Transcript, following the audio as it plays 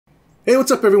Hey, what's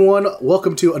up, everyone?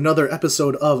 Welcome to another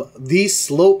episode of The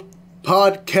Slope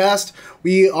Podcast.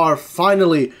 We are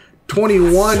finally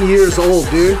 21 years old,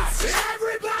 dude.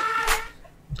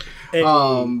 Hey.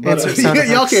 But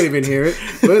y'all can't even hear it,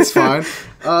 but it's fine.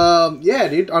 Yeah,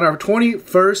 dude. On our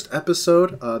 21st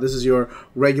episode, this is your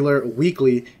regular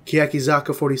weekly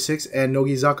Keyakizaka46 and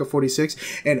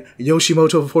Nogizaka46 and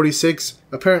Yoshimoto46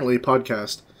 apparently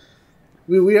podcast.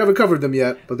 We haven't covered them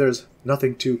yet, but there's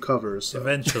nothing to cover. So.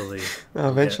 Eventually.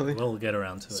 We'll get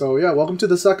around to it. So, yeah, welcome to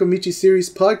the Sakamichi Series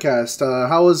podcast.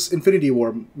 How was Infinity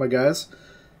War, my guys?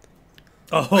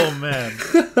 Oh, man.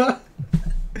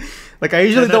 Like, I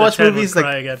usually don't watch movies,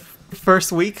 like,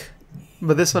 first week,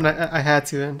 but this one I had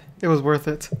to, and it was worth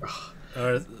it.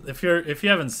 If you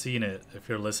haven't seen it, if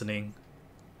you're listening,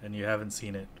 and you haven't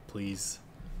seen it, please...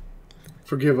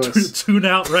 Forgive us. Tune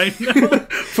out right now.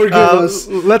 Forgive us.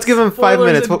 Let's give him 5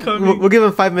 minutes. We'll give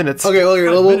him 5 minutes. Okay.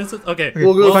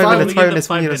 We'll go 5 minutes.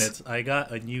 5 minutes. I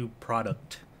got a new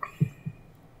product.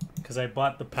 Because I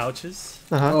bought the pouches.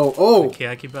 Oh. The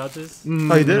Keyaki pouches.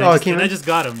 Oh, you did? I just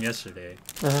got them yesterday.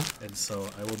 And so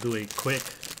I will do a quick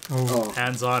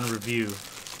hands-on review.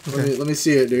 Okay. Let me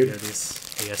see it, dude. Here it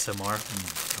is. ASMR.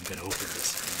 I'm going to open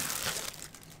this.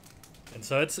 And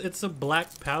so it's a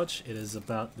black pouch. It is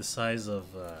about the size of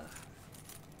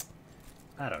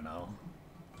I don't know,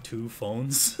 2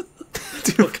 phones.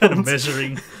 What kind of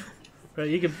measuring? Right,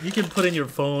 you can put in your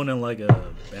phone and like a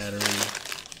battery.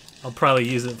 I'll probably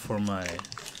use it for my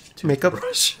makeup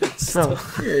brush. Oh. Of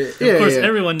course,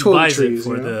 everyone buys it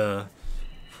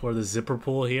for the zipper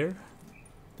pull here.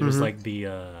 There's like the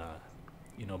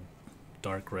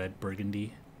dark red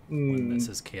burgundy one that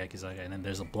says Keyakizaka, and then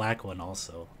there's a black one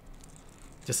also.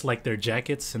 Just like their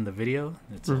jackets in the video,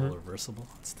 it's all reversible.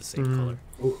 It's the same color.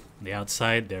 On the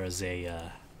outside, there is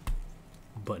a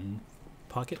button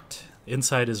pocket.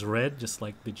 Inside is red, just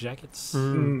like the jackets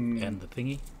and the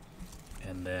thingy.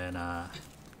 And then...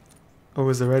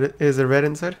 is it red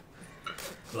inside?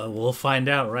 Well, we'll find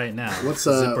out right now. The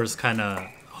zipper's kind of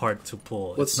hard to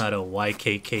pull. It's not a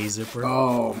YKK zipper.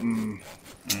 Oh.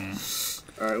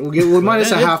 All right, we'll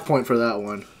minus a half point for that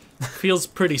one. Feels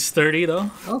pretty sturdy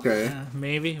though. Okay.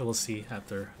 Maybe we'll see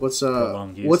after. What's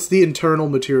the internal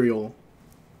material?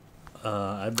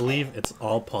 I believe it's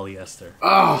all polyester.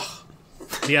 Ah.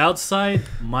 The outside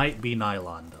might be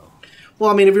nylon though.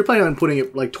 Well, I mean, if you're planning on putting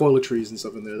it like toiletries and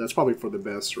stuff in there, that's probably for the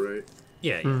best, right?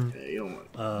 Yeah. You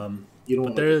don't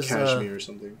want like cashmere or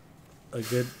something. A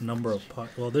good number of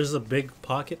there's a big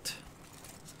pocket,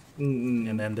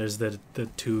 and then there's the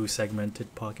 2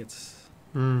 segmented pockets.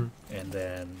 And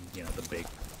then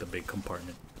the big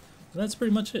compartment. And that's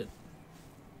pretty much it.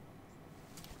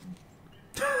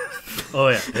 Oh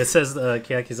yeah, it says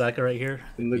Keyakizaka right here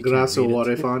in the Grasso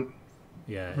Ware font.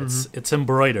 Yeah, it's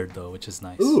embroidered though, which is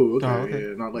nice. Ooh, okay.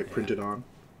 Yeah, not like printed on.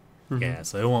 Yeah,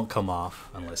 so it won't come off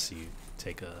unless you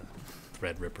take a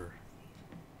thread ripper.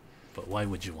 But why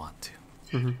would you want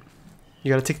to? You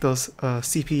gotta take those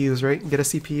CPUs, right? Get a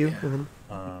CPU and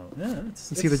then it's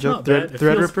see the joke. Thread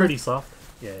ripper, pretty soft.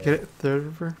 Yeah. Get it, thread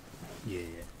ripper. Yeah.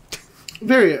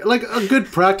 Very like a good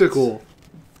practical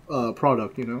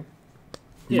product,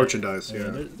 merchandise.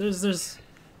 Yeah. There's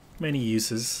many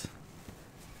uses.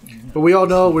 But we all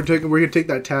know we're gonna take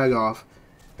that tag off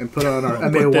and put on our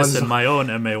MA1. Put this in my own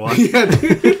MA1. Yeah,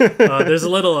 dude. There's a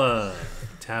little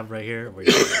tab right here where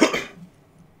you can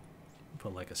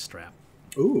put like a strap.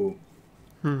 Ooh.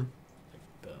 Like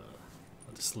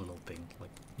this little thing, like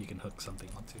you can hook something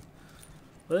onto.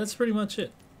 But that's pretty much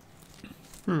it.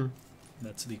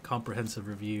 That's the comprehensive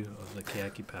review of the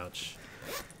Keyaki pouch.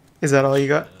 Is that all you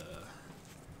got?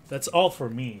 That's all for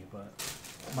me, but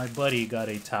my buddy got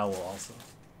a towel also.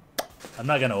 I'm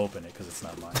not gonna open it because it's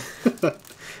not mine.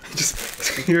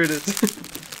 Just here it is.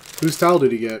 Whose towel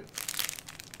did he get?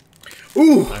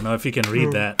 Ooh! I don't know if you can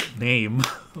read that name,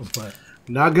 but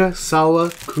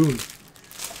Nagasawa-kun.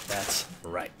 That's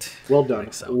right. Well done.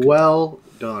 Well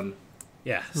done.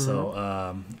 Yeah,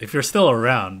 so if you're still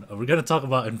around, we're going to talk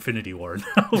about Infinity War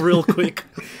now real quick.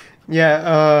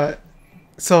 Yeah,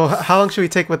 so how long should we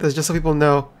take with this, just so people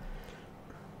know?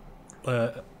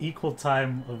 Equal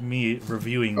time of me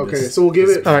reviewing this. Okay, so we'll give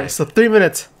it... All right, so 3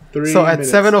 minutes. So at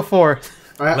 7:04.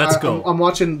 Let's go. I'm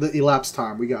watching the elapsed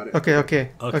time. We got it. Okay.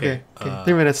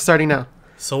 3 minutes, starting now.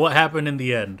 So what happened in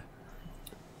the end?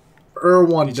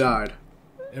 Erwan died.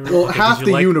 Well, half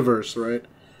the universe, right?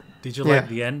 Did you like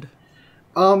the end?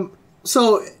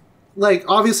 So, like,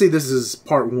 obviously this is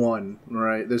part 1,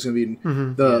 right? There's gonna be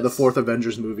the 4th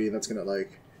Avengers movie that's gonna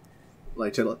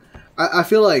I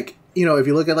feel like, if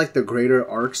you look at like the greater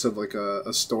arcs of like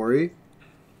a story,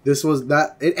 this was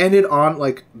that it ended on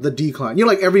like the decline. You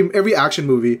know, like every action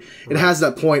movie, it has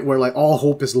that point where like all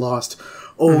hope is lost.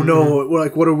 Oh no, we're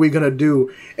like, what are we gonna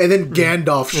do? And then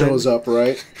Gandalf shows up,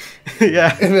 right?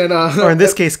 Yeah. And then or in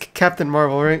this case, Captain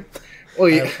Marvel, right? Oh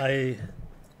yeah. I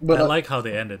like how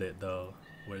they ended it though,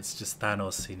 where it's just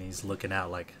Thanos and he's looking out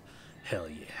like, hell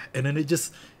yeah, and then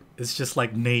it's just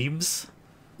like names.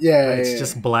 Yeah, right? It's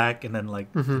just black and then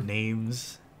like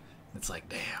names. It's like,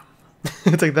 damn.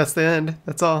 It's like that's the end.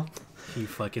 That's all. He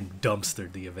fucking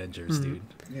dumpstered the Avengers, dude.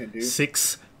 Yeah, dude.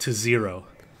 6-0.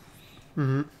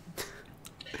 Mm-hmm.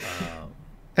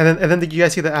 And then did you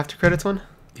guys see the after credits one?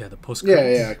 Yeah, the post.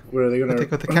 Yeah. Where are they gonna with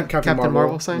the Captain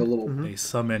Marvel sign? The little, They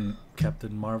summon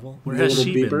Captain Marvel. Where has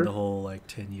she been the whole like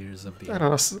 10 years of the? I don't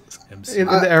know. MCU? In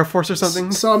the Air Force or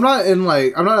something. So I'm not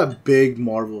a big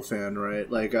Marvel fan, right?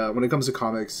 Like when it comes to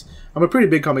comics, I'm a pretty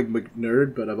big comic book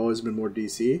nerd, but I've always been more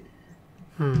DC.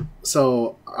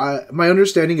 So my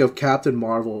understanding of Captain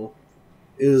Marvel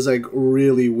is like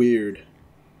really weird.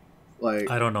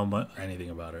 Like I don't know anything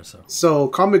about her, so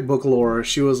comic book lore,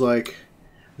 she was like,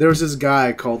 there was this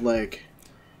guy called like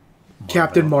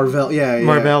Captain Marvel,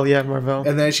 Marvel,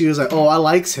 and then she was like, oh, I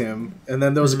likes him, and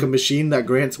then there was like a machine that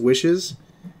grants wishes,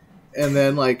 and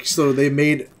then like so they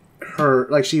made her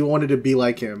like she wanted to be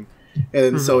like him,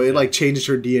 and so it like changed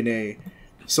her DNA,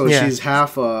 so she's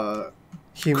half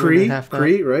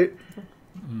Kree, right?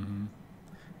 Mm-hmm.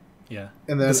 Yeah,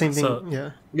 and then the same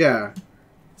thing. Yeah.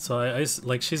 So I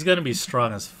like she's gonna be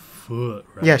strong as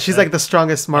fuck. Right? Yeah, she's like the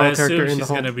strongest Marvel character in the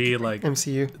whole gonna be like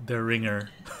MCU. The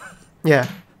ringer. Yeah,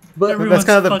 but that's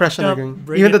kind of the impression they're giving.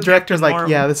 Even the director's like,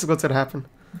 yeah, this is what's gonna happen.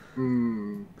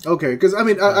 Okay, because I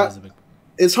mean,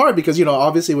 it's hard because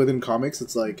obviously within comics,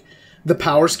 it's like the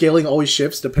power scaling always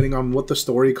shifts depending on what the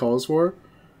story calls for.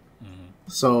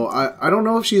 So I don't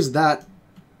know if she's that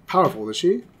powerful. Is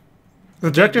she? The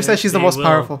director says she's the most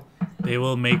powerful. They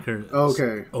will make her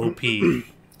OP.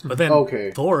 But then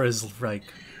Thor is like,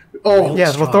 well,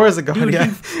 Thor is a god. Dude,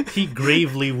 yeah, he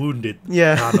gravely wounded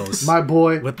Thanos. My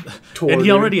boy, Thor, and he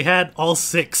already had all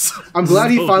 6. I'm glad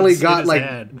he finally got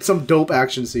like some dope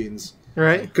action scenes.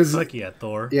 Right? Because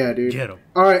Thor. Yeah, dude. Get him.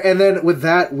 All right, and then with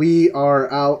that, we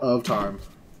are out of time.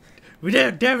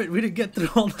 Damn it, we didn't get through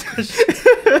all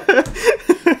that.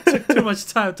 Took too much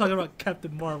time talking about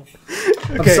Captain Marvel.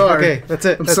 I'm sorry. Okay, that's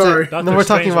it. I'm sorry. No more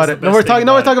talking about it. No more talking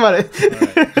about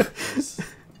it.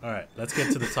 All right, let's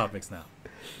get to the topics now.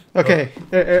 Okay,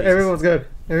 everyone's good.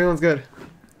 Everyone's good.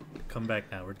 Come back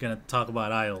now. We're gonna talk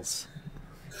about idols.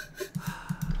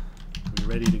 We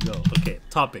ready to go? Okay,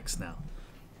 topics now.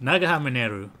 Nagahama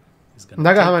Neru is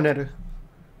gonna.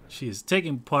 She is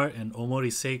taking part in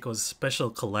Omori Seiko's special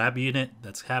collab unit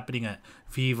that's happening at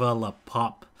Viva La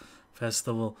Pop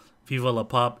Festival. Viva La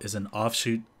Pop is an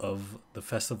offshoot of the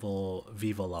festival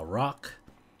Viva La Rock.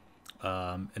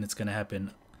 And it's going to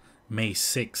happen May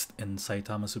 6th in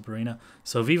Saitama Super Arena.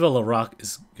 So Viva La Rock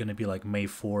is going to be like May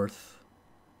 4th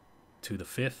to the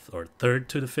 5th or 3rd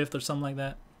to the 5th or something like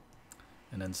that.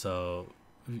 And then so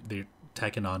they're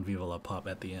tacking on Viva La Pop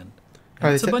at the end.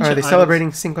 Are they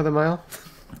celebrating Cinco de Mayo?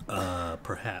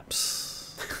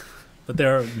 Perhaps. But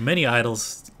there are many idol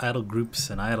groups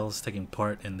and idols taking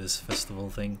part in this festival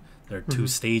thing. There are 2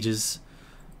 stages.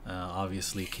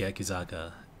 Obviously,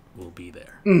 Keyakizaka will be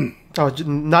there. Oh,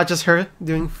 not just her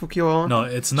doing Fukiyo? No,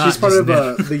 it's not. She's part of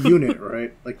the unit,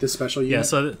 right? Like the special unit? Yeah,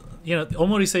 so,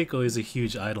 Omori Seiko is a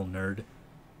huge idol nerd.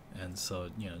 And so,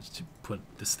 to put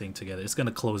this thing together, it's going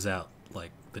to close out,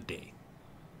 like, the day.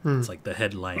 It's like the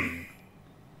headlining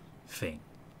thing.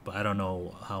 But I don't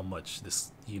know how much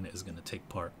this unit is going to take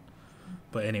part.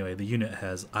 But anyway, the unit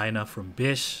has Aina from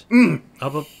Bish,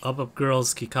 Up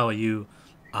Girls, Kikawa Yu,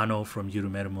 Ano from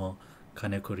Yurumerumo,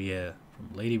 Kane Korie from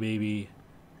Lady Baby,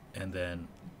 and then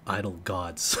Idol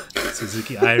Gods,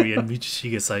 Suzuki Airi and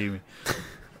Michishige Sayumi.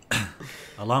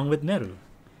 Along with Neru,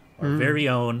 our very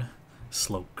own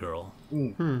Slope Girl.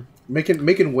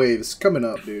 Making waves coming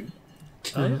up, dude.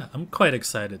 Yeah, I'm quite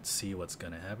excited to see what's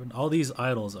going to happen. All these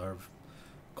idols are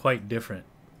quite different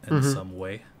in some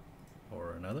way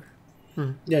or another.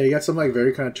 Yeah, you got some like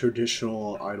very kind of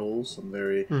traditional idols, some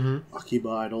very Akiba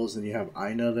idols, and you have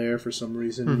Aina there for some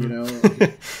reason,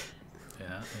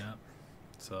 Yeah.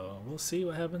 So we'll see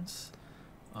what happens.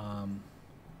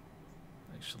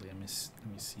 Actually, let me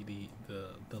see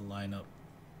the lineup.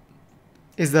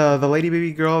 Is the Lady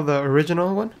Baby girl the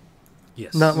original one?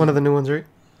 Yes. Not one of the new ones, right?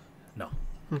 No.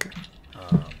 Okay.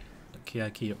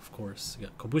 Kiyaki, of course. You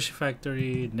got Kobushi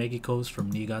Factory, Negiko's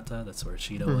from Niigata. That's where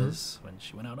Shida was when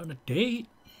she went out on a date.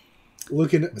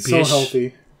 Looking so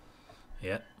healthy.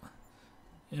 Yeah.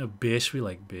 Yeah, Bish, we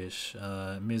like Bish.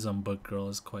 Maison Book Girl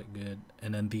is quite good,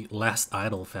 and then the Last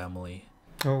Idol family.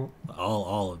 Oh,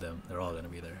 all of them. They're all gonna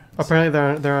be there. apparently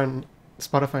they're on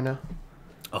Spotify now.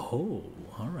 Oh,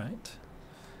 all right.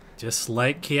 Just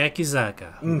like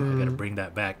Keyakizaka. I gotta bring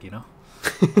that back, you know.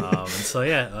 And so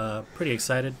yeah, pretty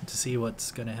excited to see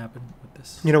what's gonna happen with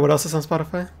this. You know what else is on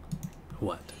Spotify?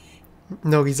 What?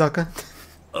 Nogizaka.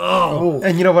 Oh.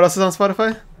 And you know what else is on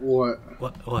Spotify? What?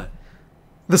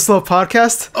 The Slow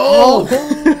Podcast. Oh.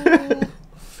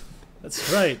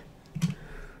 That's right.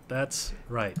 That's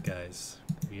right, guys.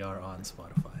 We are on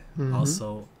Spotify.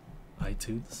 Also,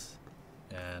 iTunes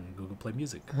and Google Play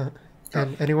Music.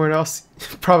 And anywhere else,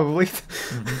 probably.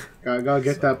 Gotta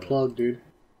get that plug, dude.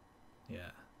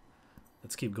 Yeah.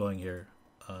 Let's keep going here.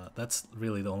 That's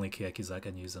really the only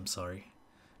Keyakizaka news. I'm sorry.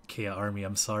 Keya Army,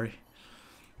 I'm sorry.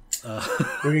 We're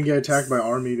gonna get attacked by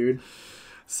Army, dude.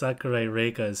 Sakurai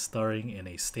Reika is starring in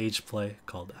a stage play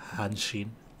called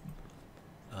Hanshin.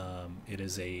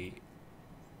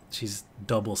 She's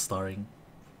double starring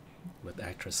with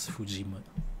actress Fujima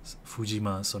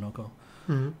Sonoko.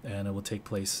 And it will take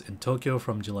place in Tokyo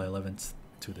from July 11th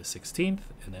to the 16th,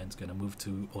 and then it's going to move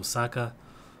to Osaka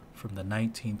from the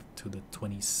 19th to the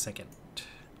 22nd.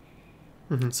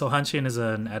 So Hanshin is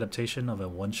an adaptation of a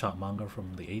one-shot manga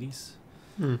from the 80s.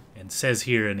 And says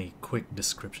here in a quick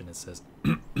description, it says,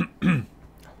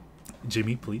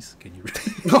 Jimmy, please, can you read?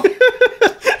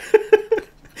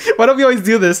 Why don't we always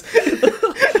do this?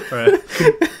 Right.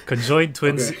 Conjoined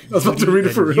twins Okay. I was about to read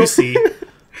it for real. Yusi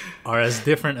are as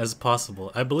different as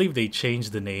possible. I believe they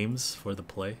changed the names for the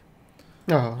play.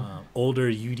 Older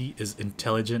Yuri is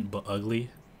intelligent but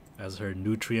ugly, as her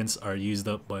nutrients are used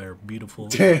up by her beautiful,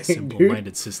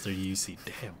 simple-minded sister Yusi.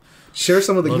 Damn. Share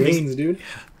some of the gains, dude. Yeah.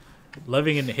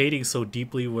 Loving and hating so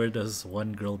deeply, where does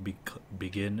one girl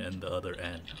begin and the other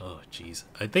end? Oh, jeez.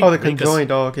 I think. They're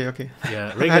conjoined. Oh, okay.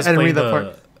 Yeah, Reika's I didn't playing read that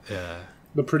part. Yeah.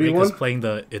 The pretty Reika's one? playing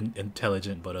the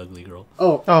intelligent but ugly girl.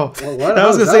 Oh. Well, how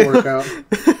does that work out?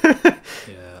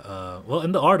 Yeah. Well,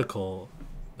 in the article,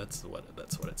 that's what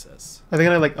it says. Are they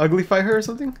gonna like uglify her or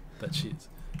something? That she's.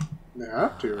 They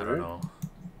have to, right? I don't know.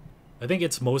 I think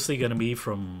it's mostly gonna be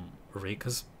from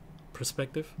Reika's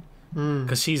perspective,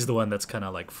 because she's the one that's kind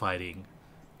of like fighting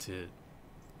to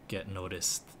get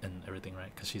noticed and everything,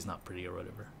 right? Because she's not pretty or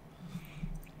whatever.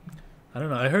 I don't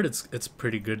know. I heard it's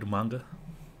pretty good manga.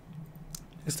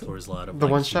 It explores a lot of the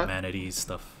like one-shot? humanities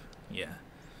stuff. Yeah,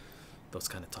 those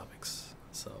kind of topics.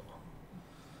 So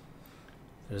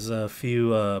there's a few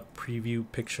preview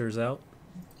pictures out.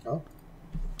 Oh.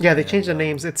 Yeah, they changed the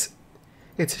names. It's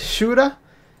Shura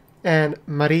and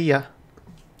Maria.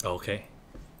 Okay.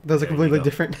 Those are There you completely go.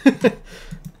 different.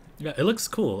 Yeah, it looks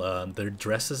cool. Their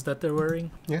dresses that they're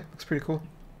wearing. Yeah, looks pretty cool.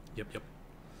 Yep.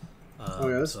 Oh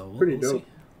yeah, that's so pretty we'll dope. see.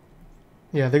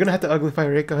 Yeah, they're gonna have to uglify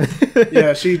Reika.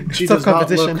 Yeah, she does not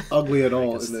competition. look ugly at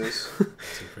all guess- in this.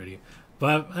 Too pretty.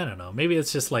 But I don't know. Maybe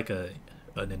it's just like an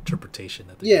interpretation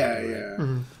that they Yeah, do, right?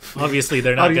 yeah. Obviously,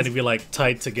 they're not Audience- going to be like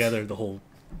tied together the whole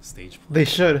stage play. They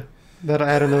should. That'll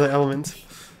add another element.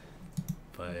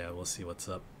 But yeah, we'll see what's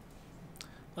up.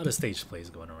 A lot of stage plays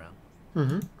going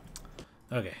around.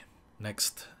 Okay,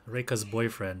 next, Reika's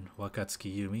boyfriend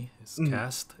Wakatsuki Yumi is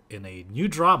cast in a new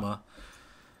drama,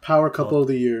 Power couple of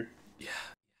the year.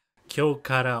 Kyou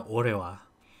Kara Ore Wa.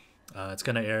 It's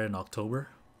gonna air in October,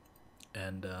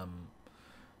 and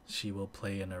she will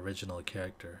play an original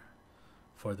character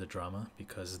for the drama,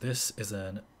 because this is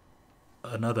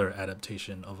another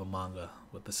adaptation of a manga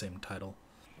with the same title.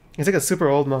 It's like a super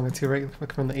old manga too, right?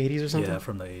 Like from the 80s or something? Yeah,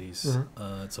 from the 80s.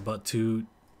 It's about two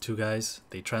guys.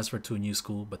 They transfer to a new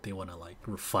school, but they want to like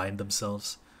refine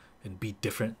themselves and be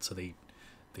different, so they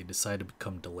decide to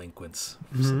become delinquents.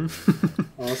 For some reason.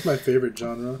 Oh, that's my favorite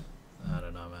genre. I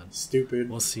don't know, man. Stupid.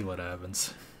 We'll see what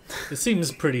happens. It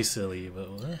seems pretty silly, but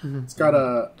It's got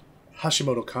a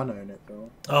Hashimoto Kana in it, though.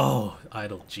 oh,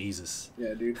 idol Jesus.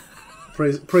 Yeah, dude.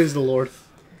 Praise the Lord.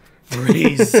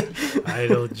 Praise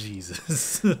idol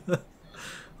Jesus.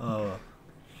 Oh.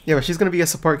 Yeah, but she's gonna be a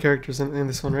support character in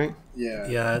this one, right? Yeah.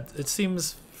 Yeah, it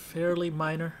seems fairly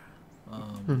minor.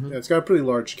 Yeah, it's got a pretty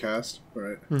large cast,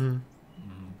 right? And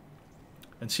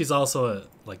she's also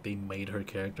like they made her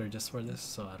character just for this,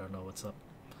 so I don't know what's up.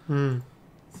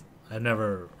 I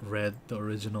never read the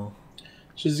original.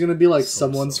 She's gonna be like So.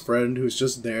 someone's friend who's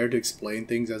just there to explain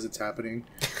things as it's happening.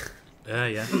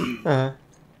 Yeah. Uh-huh.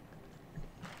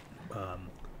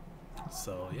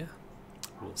 So yeah,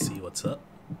 we'll see what's up.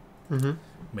 Mm-hmm.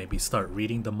 Maybe start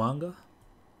reading the manga.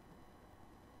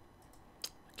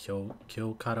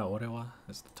 Kyou Kara Ore Wa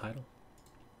is the title,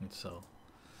 and so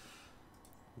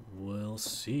we'll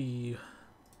see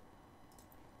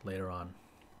later on.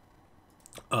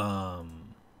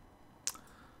 Let's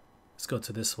go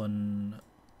to this one.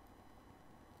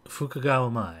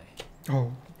 Fukagawa Mai,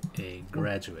 a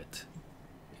graduate,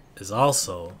 is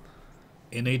also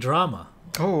in a drama.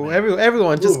 Oh,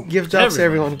 everyone, just give jobs to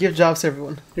everyone. Give jobs to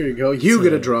everyone. Here you go. You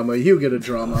get a drama. You get a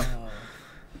drama.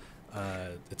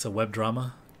 It's a web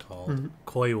drama called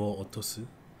Koi wo Otosu.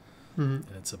 And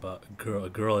it's about a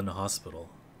girl in the hospital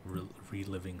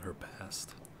reliving her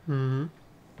past. The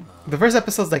first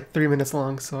episode's like 3 minutes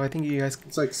long, so I think you guys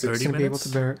it's like 30 minutes? Be able to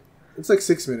bear it. It's like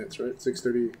 6 minutes, right?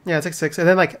 6:30. Yeah, it's like 6. And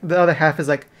then like the other half is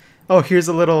like, oh, here's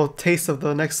a little taste of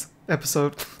the next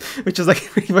episode, which is like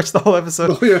pretty much the whole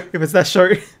episode. Oh, yeah. If it's that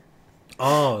short.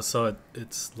 Oh, so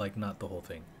it's like not the whole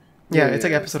thing. Yeah, it's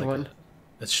like episode 1.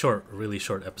 It's short, really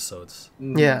short episodes.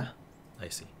 Yeah. I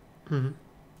see.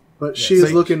 But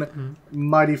she's looking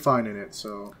mighty fine in it,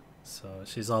 so. So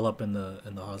she's all up in the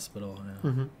hospital.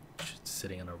 She's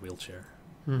sitting in a wheelchair.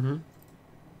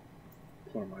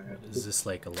 Poor my head. Is this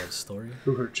like a love story?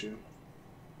 Who hurt you?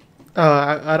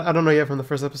 I don't know yet from the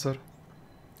first episode.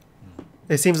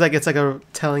 It seems like it's like a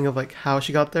telling of like how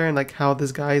she got there and like how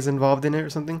this guy is involved in it or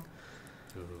something.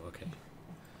 Ooh, okay.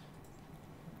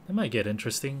 It might get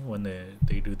interesting when they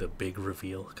do the big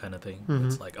reveal kind of thing.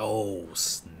 It's like, oh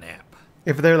snap!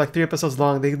 If they're like 3 episodes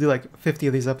long, they could do like 50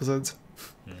 of these episodes.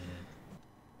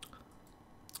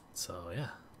 So yeah,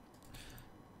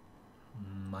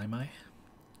 my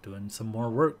doing some more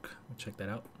work. Check that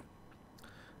out.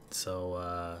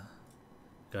 So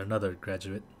got another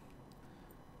graduate,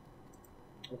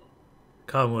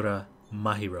 Kawamura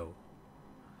Mahiro.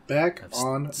 Back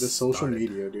on the social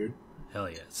media, dude. Hell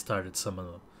yeah, started some of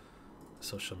the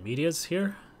social medias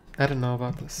here. I didn't know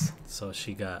about this. So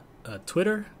she got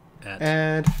Twitter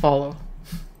and follow.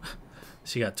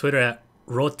 She got Twitter at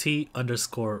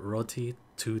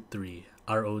Roti_Roti23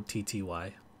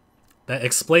 ROTTY. That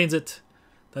explains it.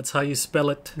 That's how you spell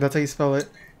it. That's how you spell it.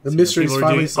 The mystery is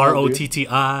finally solved.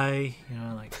 ROTTI. You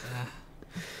know, like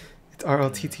it's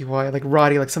ROTTY, like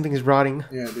rotty, like something is rotting.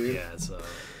 Yeah, dude. Yeah, so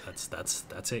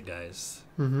that's it, guys.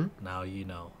 Now you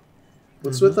know.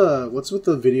 What's with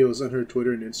the videos on her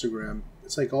Twitter and Instagram?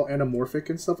 It's like all anamorphic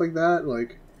and stuff like that.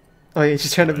 Like, oh yeah,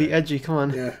 she's trying to be edgy. Come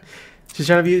on. Yeah. She's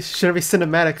trying to be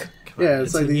cinematic. Yeah,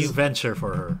 it's like a new venture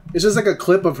for her. It's just like a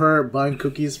clip of her buying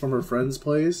cookies from her friend's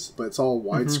place, but it's all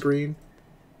widescreen.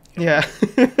 Yeah.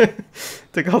 It's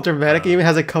like all dramatic. It even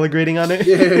has a color grading on it.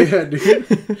 Yeah, dude.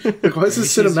 Like, why is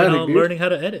this cinematic, dude? Learning how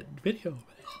to edit video.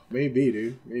 Maybe,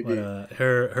 dude. Maybe. But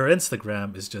her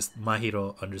Instagram is just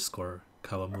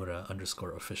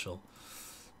Mahiro_Kawamura_official.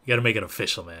 You gotta make it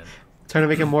official, man. Trying to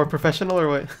make it more professional or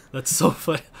what? That's so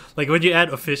funny. Like when you add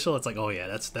official, it's like, oh yeah,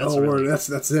 that's really, that's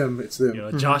them. It's them. You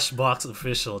know, Josh Box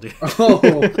official, dude. Oh.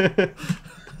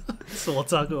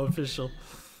 Soultaku official.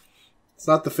 It's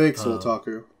not the fake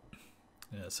Soultaku.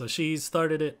 Yeah, so she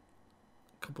started it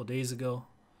a couple days ago.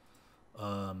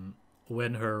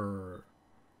 When her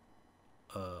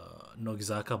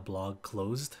Nogizaka blog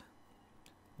closed,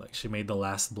 like she made the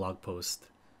last blog post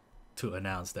to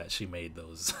announce that she made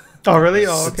those. Oh really?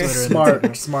 Oh okay.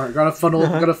 Smart. Gotta funnel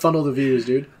the views,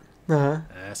 dude.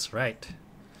 That's right.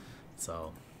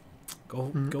 So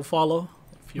go follow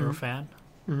if you're a fan.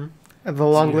 And the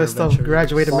long list of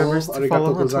graduated members to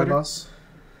follow on Twitter.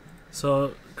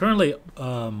 So currently,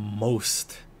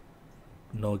 most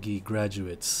Nogi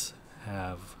graduates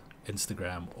have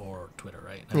Instagram or Twitter,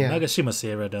 right? And Nagashima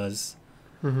Sierra does.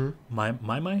 My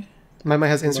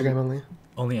has Instagram only.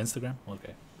 Only Instagram?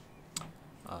 Okay.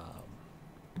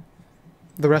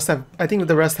 The rest have. I think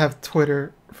the rest have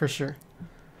Twitter for sure.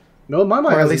 No, my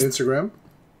has an Instagram.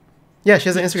 Yeah, she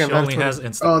has an Instagram. She only has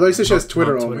Instagram. Oh, they said she has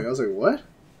Twitter only. I was like, what?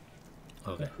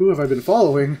 Okay. Who have I been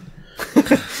following?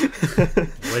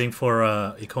 Waiting for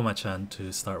Ikoma-chan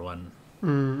to start one.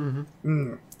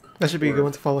 That should be a good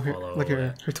one to follow her. Like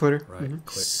her Twitter. Right.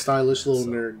 Stylish little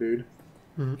nerd, dude.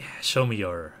 Yeah, show me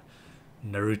your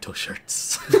Naruto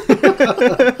shirts.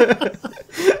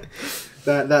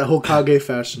 that Hokage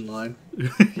fashion line.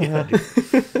 Yeah.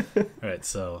 Alright,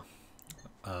 so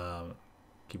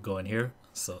keep going here.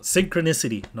 So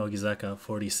Synchronicity,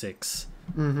 Nogizaka46.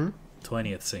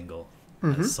 20th single.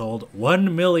 Has sold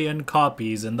 1 million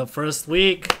copies in the first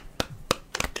week.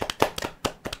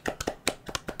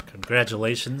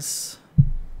 Congratulations.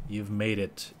 You've made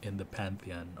it in the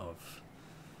pantheon of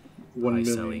high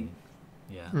selling.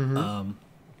 Yeah.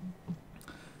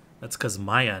 That's because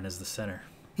Mayan is the center.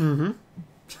 Yep.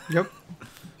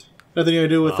 Nothing to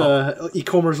do with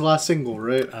Ikoma's last single,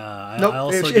 right? Nope. I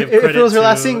also if it was her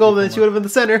last single, then she would have been the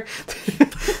center.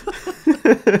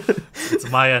 It's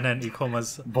Mayan and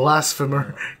Ikoma's.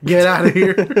 Blasphemer. Get out of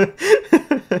here.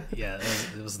 Yeah,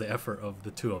 it was the effort of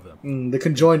the two of them. The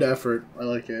conjoined effort. I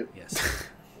like it. Yes.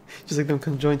 Just like them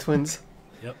conjoined twins.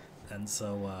 Yep. And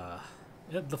so,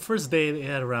 the first day they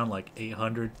had around like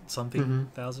 800 something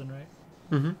thousand, right?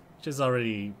 Mm-hmm. Which is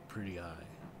already pretty high.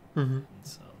 Mm-hmm. And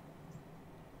so,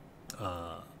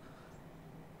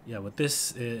 with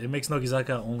this, it makes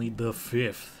Nogizaka only the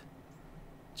 5th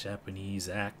Japanese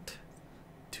act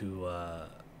to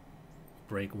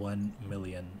break 1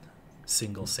 million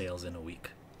single sales in a week.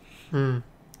 Mm.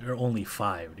 There are only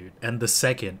 5, dude, and the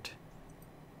 2nd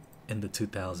in the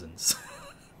 2000s.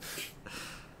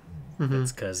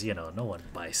 It's because no one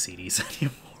buys CDs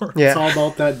anymore. Yeah. It's all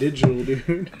about that digital,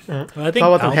 dude. Well, I It's think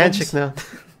all about the albums, handshake now.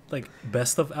 like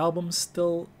best of albums,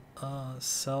 still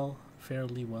sell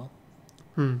fairly well.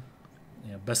 Hmm.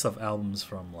 Yeah, best of albums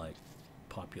from like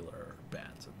popular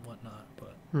bands and whatnot.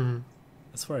 But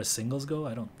as far as singles go,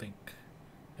 I don't think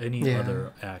any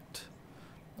other act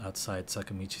outside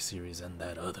Sakamichi series and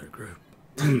that other group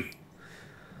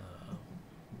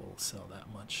will sell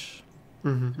that much.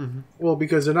 Well,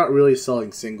 because they're not really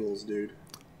selling singles, dude.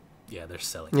 Yeah, they're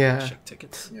selling chick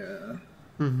tickets. Yeah.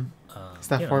 It's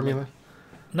that formula. Like,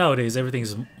 nowadays,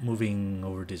 everything's moving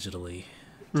over digitally.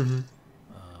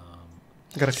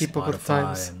 Gotta keep up with the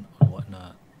times. And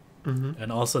whatnot.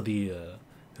 And also the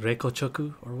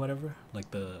Reikochoku or whatever, like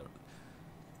the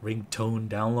ringtone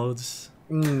downloads.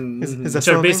 Is that which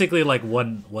are basically like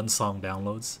one song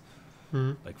downloads.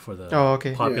 Like for the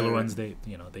popular ones, they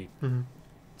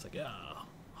it's like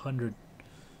 100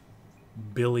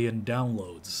 billion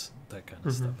downloads, that kind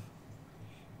of stuff.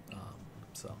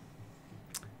 So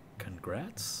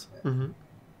congrats.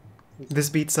 This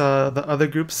beats the other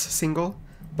group's single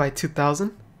by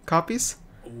 2,000 copies.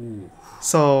 Ooh.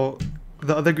 So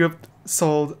the other group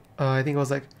sold I think it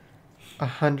was like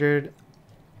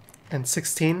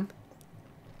 116.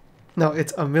 No,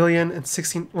 it's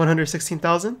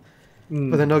 1,116,000.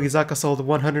 But then Nogizaka sold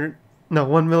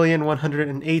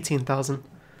 1,118,000.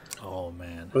 Oh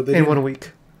man! In 1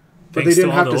 week. But they didn't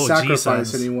have to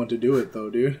sacrifice anyone to do it, though,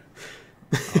 dude.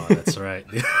 Oh, that's right.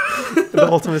 The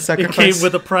ultimate sacrifice. It came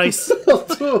with a price.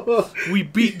 We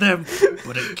beat them,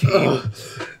 but it came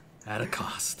at a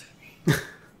cost.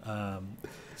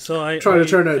 So I trying to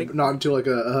turn it not into like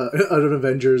an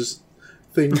Avengers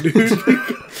thing, dude.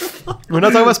 We're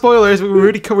not talking about spoilers. We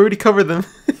already covered them.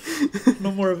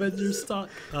 No more Avengers talk.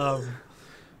 But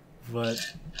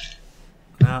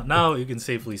now you can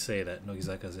safely say that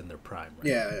Nogizaka's in their prime. Right?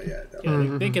 Yeah.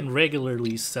 They can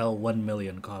regularly sell 1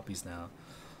 million copies now.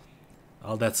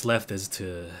 All that's left is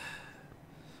to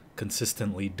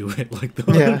consistently do it like the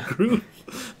other group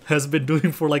has been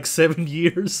doing for like 7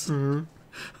 years.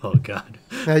 Oh God!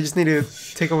 I just need to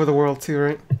take over the world too,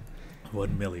 right?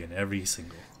 1 million every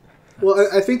single. Well,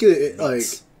 I think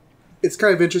it's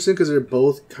kind of interesting because they're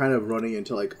both kind of running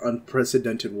into like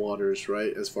unprecedented waters,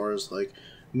 right? As far as like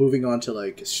moving on to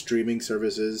like streaming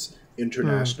services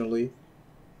internationally,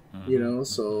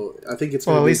 So I think it's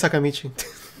at least Sakamichi.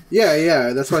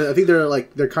 Yeah. That's why I think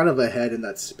they're kind of ahead in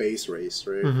that space race,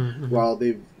 right? While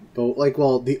they both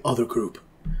the other group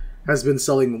has been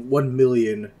selling 1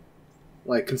 million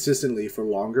like consistently for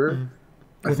longer.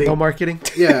 With no marketing.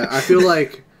 Yeah, I feel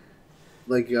like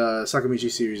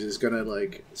Sakamichi series is gonna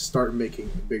like start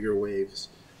making bigger waves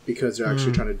because they're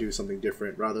actually trying to do something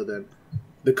different rather than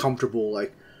the comfortable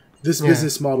like this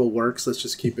business model works. Let's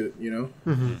just keep it,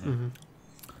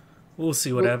 We'll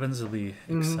see what happens. It'll be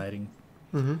exciting.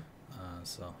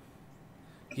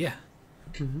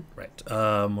 Right.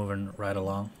 Moving right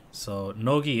along. So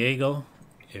Nogieigo,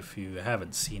 if you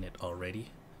haven't seen it already,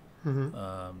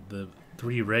 the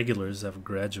 3 regulars have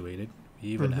graduated. We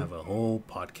even have a whole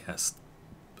podcast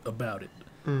about it.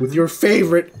 With your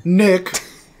favorite, Nick.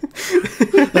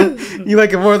 You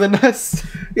like it more than us?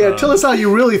 Yeah, tell us how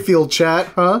you really feel, chat,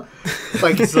 huh?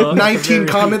 Like 19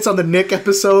 comments on the Nick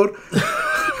episode.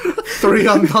 3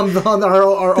 on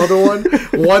our other one.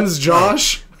 1's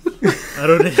Josh. I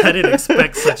didn't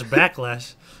expect such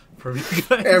backlash from you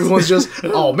guys. Everyone's just,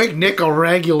 make Nick a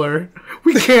regular.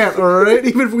 We can't, alright?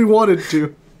 Even if we wanted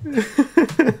to.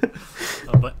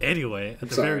 But anyway, at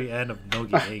the very end of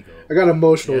Nogieigo, I got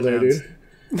emotional there, dude.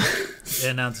 They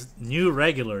announced new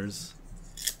regulars,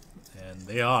 and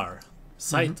they are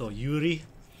Saito Yuri.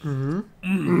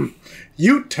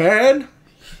 U-10?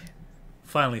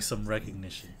 Finally, some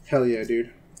recognition. Hell yeah,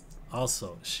 dude.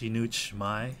 Also, Shinuch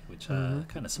Mai, which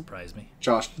kind of surprised me.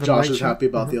 Josh is happy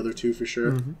about the other 2 for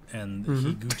sure. And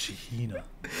Higuchi Hina.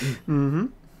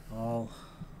 All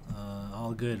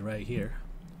good right here.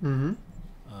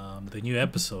 The new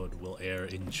episode will air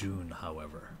in June,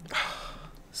 however.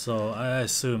 So I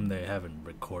assume they haven't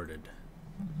recorded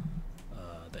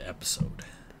the episode.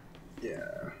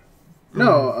 Yeah.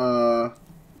 No,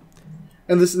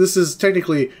 and this is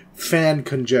technically fan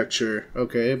conjecture,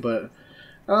 okay? But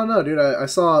I don't know, dude. I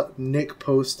saw Nick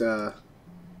post a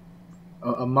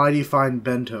mighty fine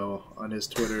bento on his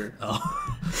Twitter. Oh.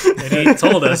 And he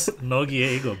told us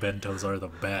Nogieigo bentos are the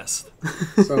best.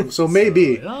 So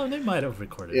maybe. Oh, they might have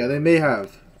recorded. Yeah, they may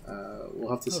have.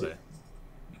 We'll have to see.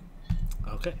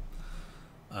 Okay.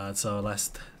 So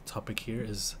last topic here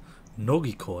is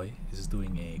NogiKoi is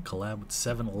doing a collab with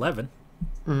 7-Eleven.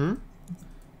 Mm-hmm.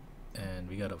 And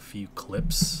we got a few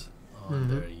clips on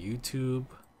their YouTube.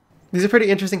 These are pretty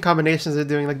interesting combinations they're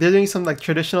doing. Like they're doing some like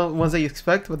traditional ones that you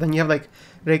expect, but then you have like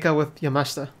Reika with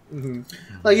Yamashita. Mm-hmm.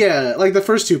 Like like the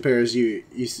first two pairs you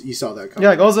saw that coming. Yeah,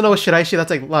 like Ozono with Shiraishi,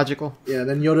 that's like logical. Yeah,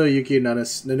 then Yoda Yuki and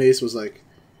Nanase was like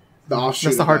the offshoot.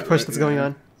 That's the hard push that's going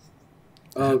on.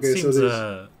 Oh, okay, seems,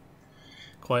 so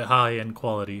quite high in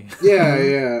quality.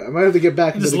 Yeah. I might have to get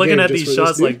back into just the looking game at these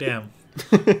shots like, damn.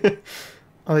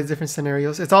 All these different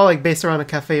scenarios. It's all like based around a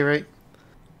cafe, right?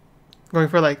 Going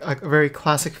for like a very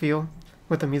classic feel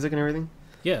with the music and everything.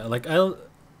 Yeah, like I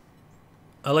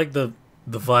like the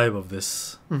vibe of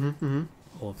this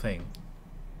whole thing.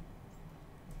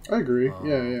 I agree.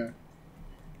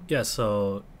 Yeah.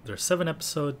 So there's 7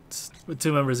 episodes with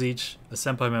 2 members each, a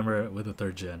senpai member with a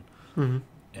 3rd gen,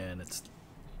 and it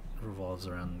revolves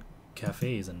around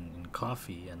cafes and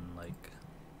coffee and like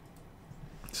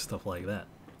stuff like that.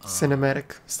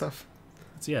 Cinematic stuff.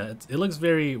 So yeah, it looks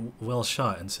very well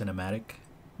shot and cinematic.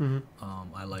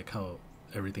 I like how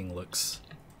everything looks.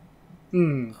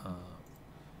 It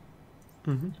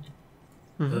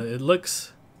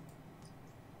looks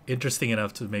interesting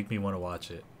enough to make me want to watch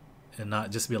it, and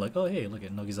not just be like, oh hey, look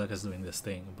at Nogizaka's doing this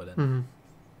thing, but then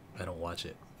I don't watch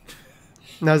it.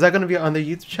 Now is that going to be on the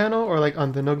YouTube channel or like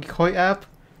on the NogiKoi app,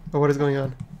 or what is going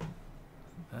on?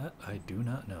 That I do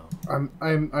not know.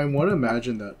 I want to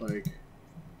imagine that like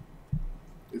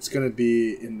it's gonna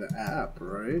be in the app,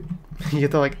 right? You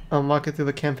have to like unlock it through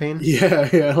the campaign.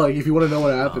 Yeah. Like if you want to know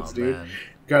what happens, dude,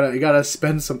 you gotta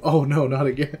spend some. Oh no, not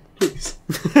again, please.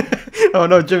 Oh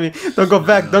no, Jimmy, don't go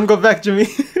back! Don't go back, Jimmy.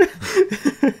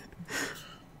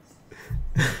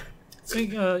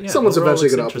 Someone's eventually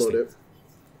gonna upload it.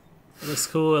 It looks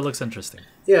cool. It looks interesting.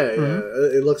 Yeah.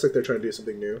 It looks like they're trying to do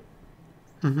something new.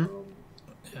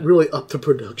 Really up the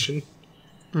production.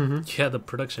 Yeah, the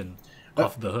production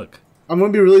off the hook. I'm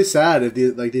gonna be really sad if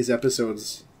these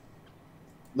episodes,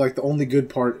 like the only good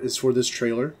part is for this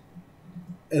trailer,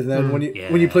 and then when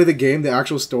you play the game, the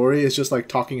actual story is just like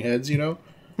talking heads, you know?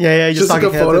 Yeah, just talking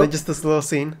like a heads, photo. and then just this little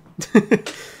scene.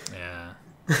 Yeah.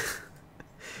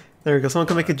 There we go. Someone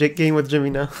can make a game with Jimmy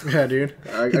now. Yeah, dude.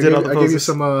 I gave you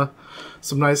some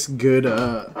nice good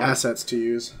assets to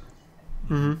use.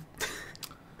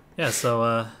 Yeah,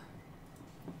 so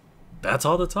that's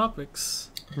all the topics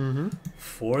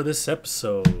for this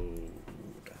episode.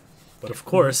 But of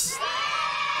course,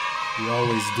 we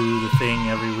always do the thing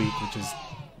every week, which is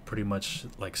pretty much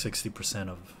like 60%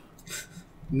 of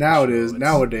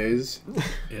nowadays.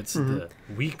 It's the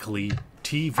weekly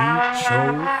TV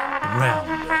show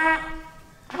roundup.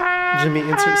 Jimmy,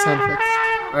 insert sound effects.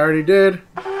 I already did.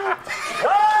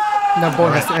 Now boy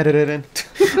has to edit it in.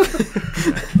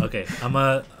 Okay, I'm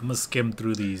gonna skim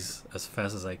through these as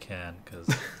fast as I can because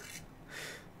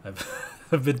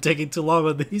I've been taking too long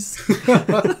on these.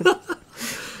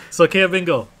 So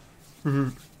KEYABINGO.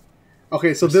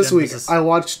 Okay, so this week I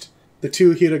watched the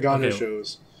 2 Hiragana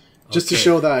shows just to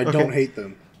show that I don't hate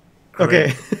them.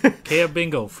 Okay.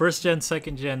 KEYABINGO, 1st gen,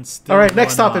 2nd gen. Still all right,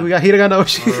 next topic. on. We got Hiragana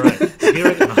Oshi. All right,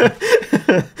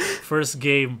 Hiragana. First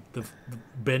game, the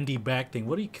bendy back thing.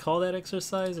 What do you call that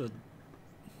exercise? Do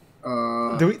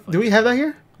we have that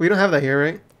here? We don't have that here,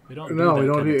 right? We don't. No, we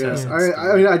don't.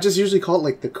 I mean, I just usually call it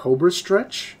like the Cobra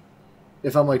stretch.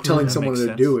 If I'm like telling someone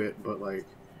to do it, but like,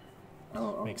 I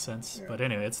don't know. Makes sense. Yeah. But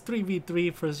anyway, it's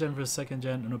 3v3, 1st gen versus 2nd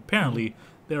gen, and apparently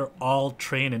they're all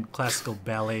trained in classical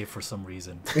ballet for some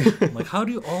reason. Like, how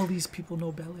do all these people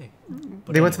know ballet?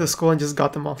 But they went to the school and just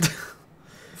got them all.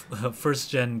 1st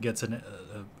gen gets a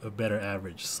better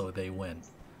average, so they win.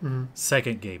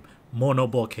 2nd game,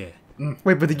 Monoboke.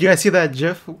 Wait, but did you guys see that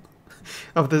GIF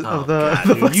of the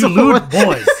God, you lewd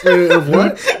boys?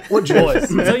 What? What boys?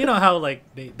 So you know how like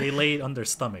they lay on their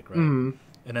stomach, right? And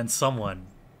then someone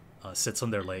sits on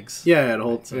their legs. Yeah,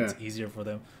 so it's easier for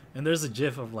them. And there's a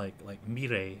GIF of like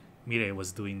Mirei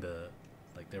was doing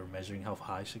they were measuring how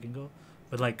high she can go,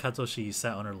 but like Katoshi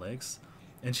sat on her legs,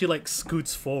 and she like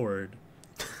scoots forward,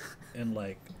 and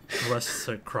like rests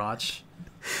her crotch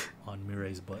on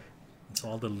Mirei's butt. So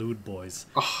all the lewd boys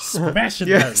smashing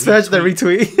that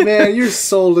retweet. Man, you're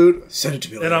so lewd. Send it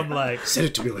to me later. And I'm like, send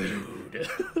it to me later.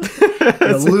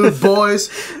 The lewd boys.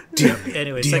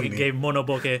 Anyway, second game,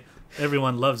 Monoboke.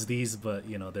 Everyone loves these, but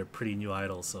they're pretty new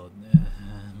idols, so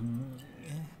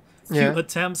cute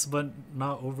attempts, but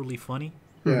not overly funny.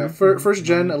 Yeah, first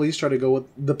gen at least try to go with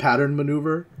the pattern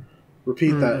maneuver.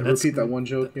 Repeat that one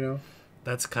joke,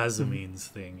 That's Kazumin's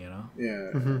thing,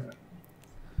 Yeah.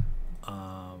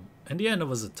 In the end, it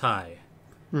was a tie.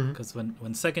 Because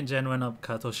when second gen went up,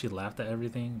 Katoshi laughed at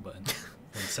everything, but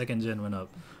when second gen went up,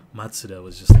 Matsuda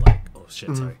was just like, oh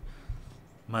shit, sorry.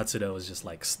 Matsuda was just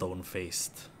like stone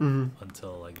faced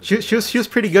until like she was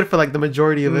pretty good for like the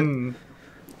majority of it.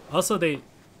 Also, they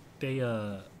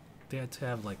had to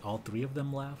have like all three of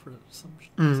them laugh or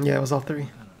something. Yeah, it was all three.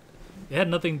 It had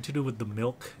nothing to do with the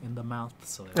milk in the mouth,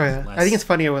 so I think it's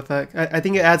funnier with that. I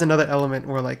think it adds another element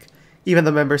where like even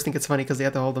the members think it's funny because they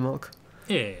have to hold the milk.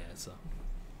 Yeah. So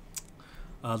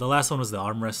the last one was the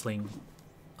arm wrestling.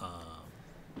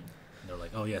 They're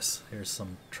like, oh yes, here's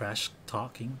some trash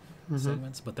talking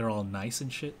segments, but they're all nice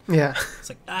and shit. Yeah, it's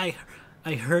like I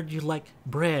heard you like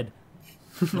bread.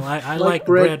 Well, I like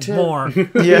bread more.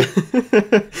 Yeah.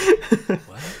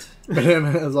 What? And then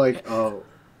it's like, oh,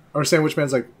 our sandwich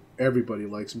man's like, everybody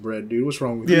likes bread, dude. What's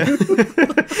wrong with you?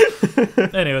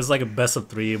 Anyway, it was like a best of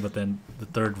 3, but then the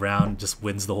third round just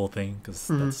wins the whole thing because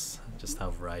that's just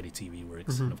how variety TV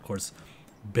works. And of course,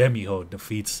 Bemiho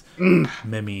defeats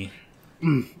Memi.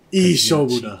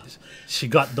 Shobuda. She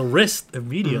got the wrist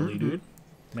immediately, dude.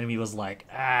 Memi was like,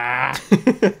 ah.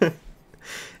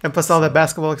 And plus all that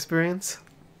basketball experience.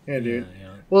 Yeah, dude. Yeah.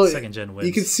 Well, second gen wins.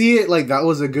 You can see it like that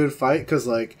was a good fight because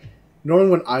like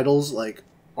normally when idols like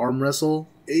arm wrestle,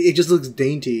 it just looks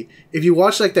dainty. If you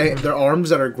watch like their arms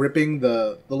that are gripping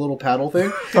the little paddle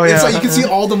thing, it's like you can see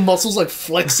all the muscles like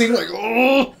flexing, like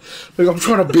oh, like I'm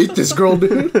trying to beat this girl,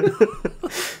 dude.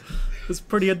 It's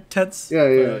pretty intense.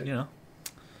 Yeah.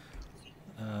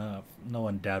 No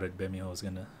one doubted Bemiho was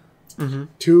gonna.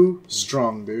 Too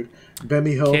strong, dude.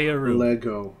 Bemiho,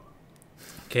 Lego.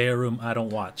 K-Room, I don't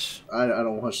watch. I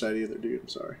don't watch that either, dude. I'm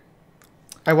sorry.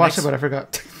 I watched it, but I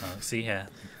forgot. See, yeah,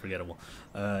 forgettable.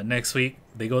 Next week,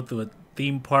 they go to a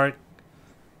theme park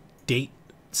date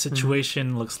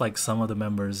situation. Looks like some of the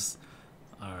members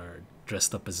are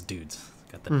dressed up as dudes.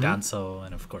 Got the danso,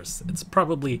 and of course, it's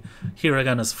probably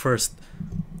Hiragana's first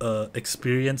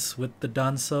experience with the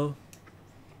danso,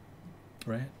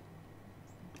 right?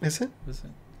 Is it?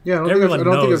 Yeah, I don't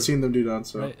think I've seen them do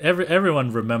danso. Right?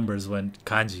 Everyone remembers when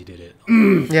Kanji did it.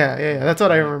 Yeah. That's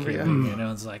what I remember.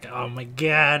 Yeah. It's like, oh my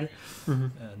god.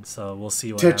 And so we'll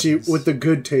see what Techi happens. with the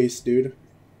good taste, dude.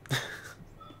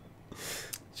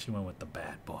 She went with the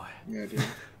bad boy. Yeah, dude.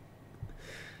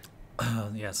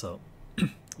 So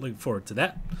looking forward to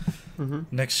that.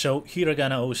 Next show,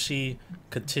 Hiragana Oshi,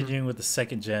 continuing with the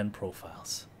second gen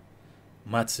profiles.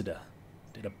 Matsuda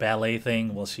did a ballet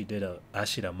thing while she did a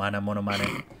Ashira Mana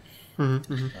Monomane,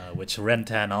 which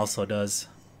Rentan also does.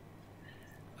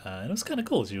 And it was kind of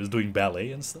cool. She was doing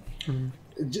ballet and stuff.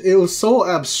 It was so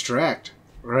abstract,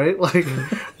 right? Like,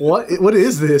 what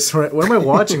is this? Right? What am I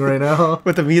watching right now?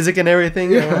 With the music and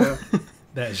everything. Yeah.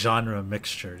 That genre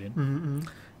mixture.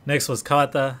 Next was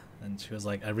Kawata, and she was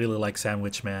like, I really like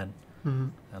Sandwich Man.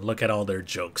 And look at all their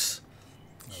jokes.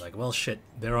 I was like, well, shit,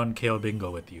 they're on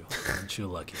KEYABINGO with you. Aren't you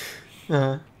lucky?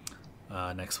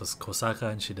 Next was Kosaka,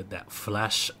 and she did that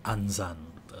Flash Anzan,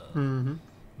 the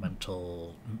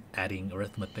mental adding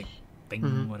arithmetic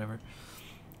thing, whatever.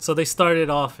 So they started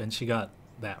off, and she got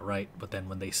that right, but then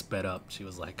when they sped up, she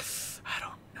was like, I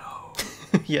don't know.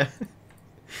 Yeah.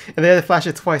 And they had to flash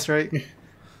it twice, right? Yeah.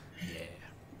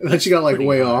 And then she got like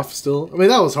way hard off still. I mean,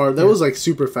 that was hard. That was like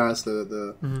super fast,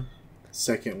 the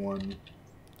second one.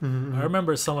 I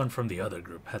remember someone from the other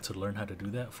group had to learn how to do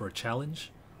that for a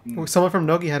challenge. Well, someone from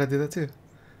Nogi had to do that too.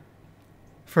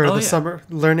 For the summer,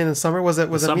 learning in the summer. Was it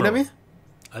Minami?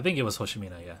 I think it was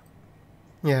Hoshimina, yeah.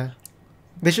 Yeah.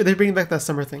 They bring back that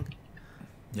summer thing.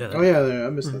 Yeah. I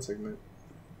missed that segment.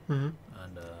 And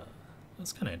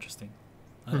it's kind of interesting.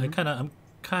 I'm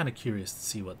kind of curious to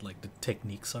see what like the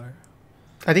techniques are.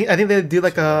 I think they do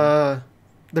like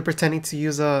they're pretending to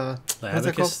use the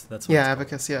abacus. That's what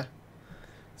abacus. Yeah.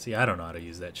 See, I don't know how to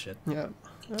use that shit. Yeah,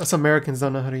 us Americans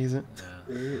don't know how to use it. Yeah.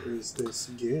 Where is this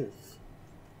gift?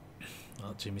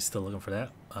 Well, Jimmy's still looking for that.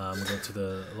 We'll go to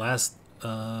the last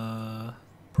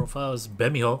profile is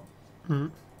Bemiho,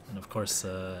 and of course,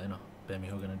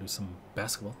 Bemiho gonna do some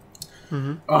basketball.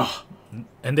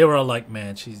 And they were all like,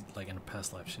 "Man, she's like in a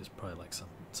past life, she's probably like some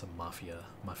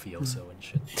mafioso and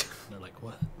shit." And they're like,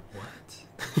 "What?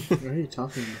 What are you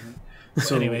talking about?"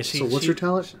 So anyway, so what's your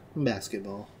talent?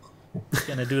 Basketball. He's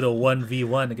gonna do the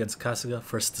 1v1 against Kasuga.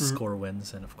 First to score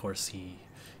wins, and of course he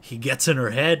he gets in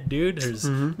her head, dude.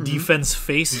 Her defense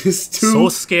face It's so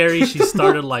scary. She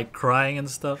started like crying and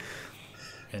stuff.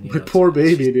 And My poor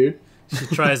baby, dude. She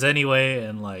tries anyway,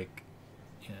 and like,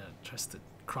 tries to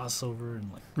cross over and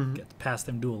like get past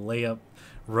him, do a layup,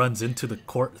 runs into the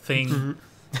court thing.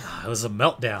 It was a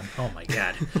meltdown. Oh my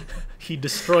god, he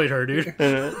destroyed her, dude.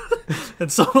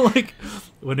 And so like,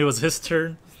 when it was his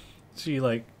turn, she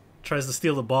like tries to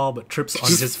steal the ball but trips on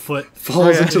his foot.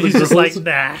 Falls into the He's just girls. like,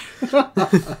 nah.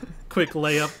 Quick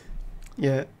layup.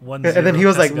 Yeah. 1-0, And then he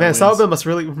was like, Asuka man, wins. Sawabe must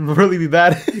really be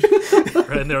bad.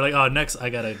 And they're like, oh, next I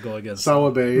gotta go against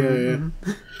Sawabe,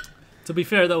 yeah. To be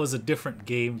fair, that was a different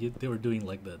game. They were doing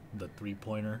like the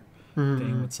 3-pointer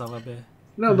thing with Sawabe.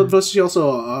 No, but she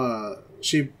also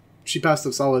she passed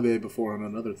up Sawabe before on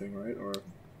another thing, right? Or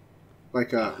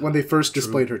like when they first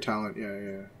displayed her talent.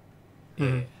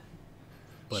 Yeah.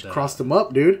 But She crossed them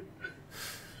up, dude.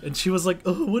 and she was like,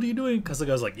 "Oh, what are you doing?" Because the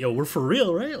guy was like, "Yo, we're for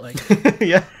real, right?" Like,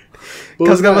 Yeah. What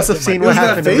was Kasuga must that? have seen What what was that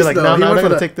happened and be face, like, though? no, He I'm went for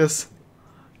gonna the- take this.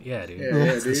 yeah, dude. Yeah,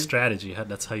 That's the dude. strategy.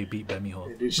 That's how you beat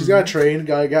Bemiho. Dude, she's got to train.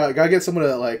 Gotta get someone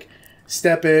to like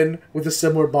step in with a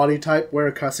similar body type, wear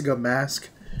a Kasuga mask.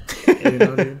 You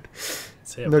know, dude.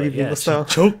 So, yeah, Nogi but, yeah, Bingo she style.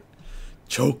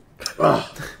 choke.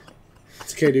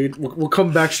 It's okay, dude. We'll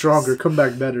come back stronger, come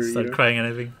back better. Start You know? crying and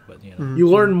everything, but you know. You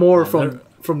learn more they're-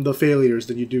 from the failures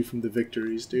than you do from the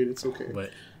victories, dude. It's okay. But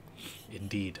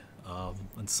indeed,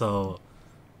 and so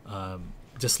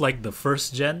just like the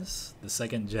first gens, the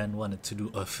second gen wanted to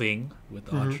do a thing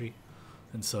with Audrey,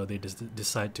 and so they just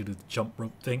decide to do the jump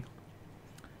rope thing.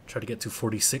 Try to get to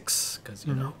 46 because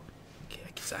you know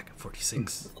Keyakizaka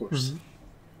 46. Of course.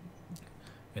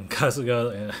 And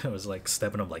Kasuga was like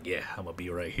stepping up, like, yeah, I'm gonna be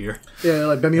right here. Yeah,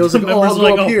 like Bemiho's like, The oh, I'll members go are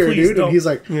like, up "Oh, here, please dude. don't." And he's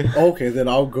like, okay, then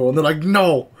I'll go. And they're like,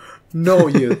 no,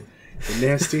 you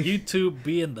nasty. You two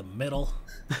be in the middle.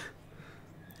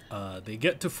 They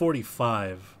get to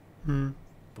 45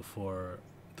 before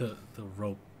the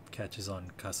rope catches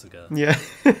on Kasuga. Yeah.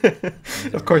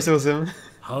 Of course it was him.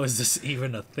 How is this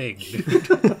even a thing, dude?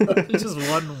 There's just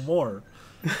one more.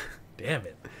 Damn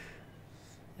it.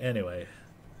 Anyway,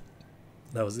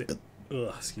 that was it.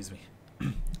 Ugh, excuse me.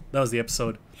 That was the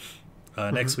episode.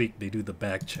 Next week they do the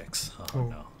bag checks. Oh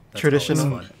no, that's Traditional.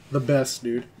 always fun. The best,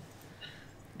 dude.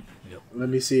 Yep. Let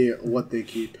me see what they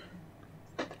keep.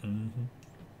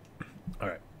 All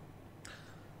right.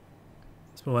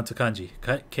 Let's move on to kanji.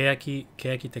 Keyakitte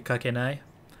Kakenai.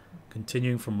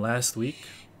 Continuing from last week,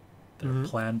 their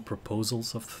planned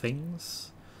proposals of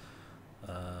things.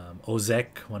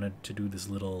 Ozek wanted to do this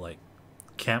little like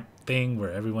camp thing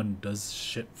where everyone does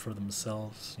shit for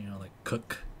themselves, you know, like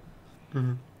cook.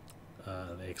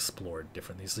 They explored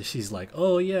differently. So she's like,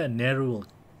 oh yeah, Neru will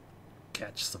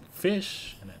catch some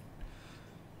fish, and then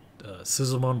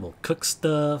Suzumon will cook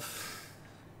stuff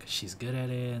because she's good at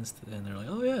it. And they're like,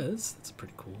 oh yeah, that's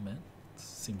pretty cool, man.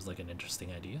 Seems like an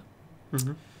interesting idea.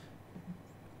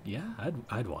 Yeah,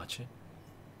 I'd watch it.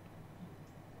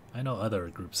 I know other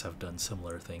groups have done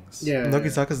similar things. Yeah.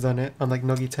 Nogizaka's done it on like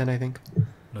Nogi 10, I think.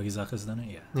 Nogizaka's done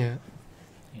it, yeah. Yeah.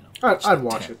 You know, I'd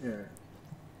watch it, yeah.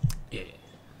 Yeah.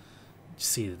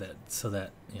 See that so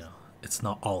that, you know, it's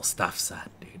not all staff sad,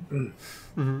 dude.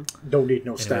 Don't need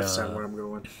no staff Anyway, sound where I'm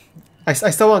going. I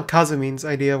still want Kazumin's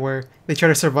idea where they try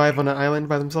to survive on an island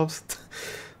by themselves.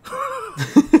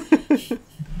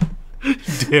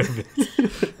 Damn it.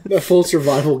 The full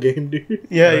survival game, dude.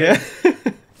 Yeah.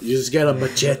 You just get a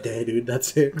machete, dude.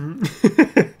 That's it.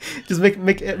 Just make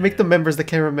the members the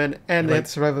cameramen and they have to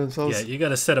survive by themselves. Yeah, you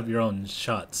gotta set up your own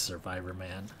shots, Survivor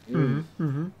Man.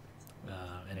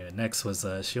 Anyway, next was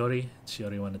Shiori.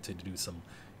 Shiori wanted to do some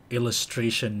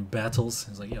illustration battles.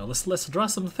 He's like, yo, let's draw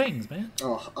some things, man.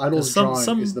 Oh, Idol's Some- drawing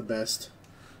some- is the best.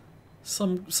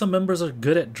 Some members are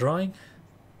good at drawing,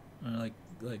 like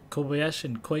Kobayashi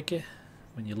and Koike.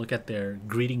 When you look at their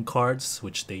greeting cards,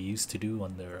 which they used to do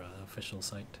on their official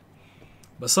site,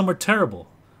 but some are terrible.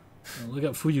 You know, look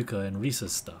at Fuyuka and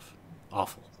Risa's stuff,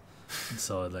 awful. And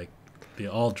so like they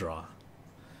all draw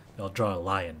a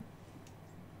lion,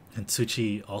 and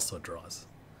Tsuchi also draws,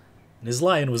 and his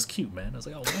lion was cute, man. I was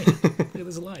like, oh man, look at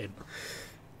this lion.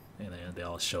 And they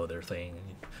all show their thing.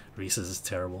 Risa's is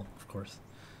terrible, of course,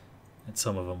 and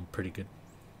some of them pretty good.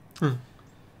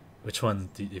 Which one?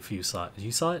 If you saw it,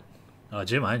 it?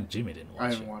 Jimmy didn't watch it. I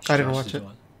didn't watch I didn't watch it.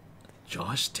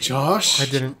 Josh did. Josh?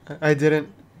 I didn't.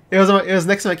 It was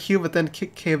next to my queue, but then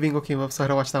KEYABINGO came up, so I had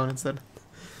to watch that one instead.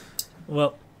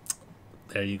 Well,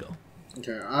 there you go.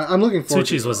 Okay, I'm looking forward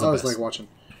Tsuchi's to it. was the I was best. like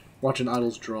watching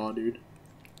Idols draw, dude.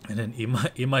 And then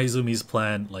Imaizumi's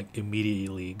plan like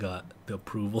immediately got the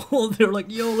approval. They were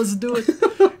like, "Yo, let's do it."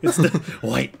 It's the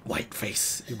white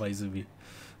face Imaizumi.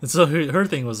 And so her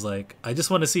thing was like, I just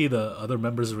want to see the other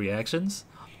members' reactions,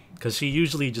 because she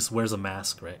usually just wears a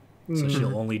mask, right? So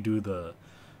she'll only do the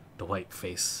white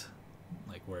face,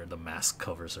 like where the mask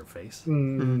covers her face.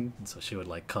 And so she would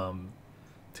like come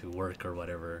to work or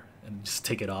whatever and just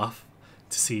take it off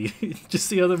to see just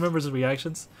see other members'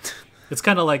 reactions. It's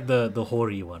kind of like the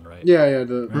Hori one, right? Yeah.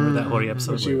 Remember that Hori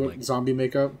episode She where, with like, zombie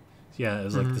makeup. yeah, it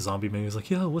was like the zombie man was like,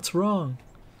 yeah, what's wrong?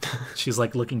 She's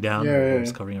like looking down, and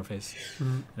was covering her face,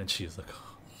 and she's like,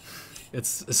 oh.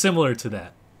 It's similar to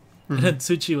that. And then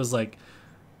Tsuchi was like,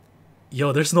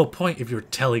 yo, there's no point if you're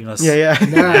telling us now.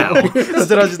 That's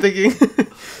what I was just thinking.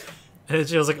 And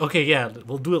she was like, okay, yeah,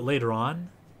 we'll do it later on.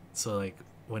 So like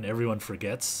when everyone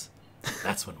forgets,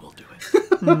 that's when we'll do it.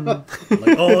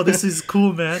 Like, oh, this is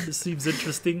cool, man. This seems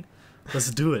interesting.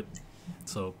 Let's do it.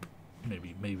 So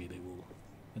maybe they will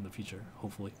in the future,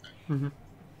 hopefully.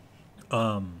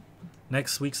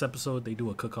 Next week's episode, they do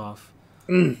a cook-off,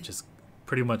 which is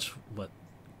pretty much what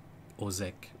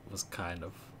Ozek was kind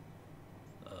of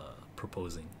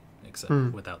proposing, except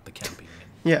without the camping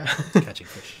and catching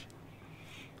fish.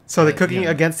 So they're cooking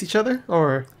against each other,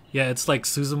 or yeah, it's like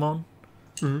Suzumon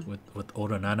with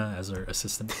Oranana as her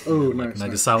assistant. Oh, like nice.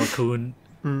 Nagasawa-kun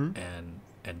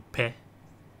and Pe,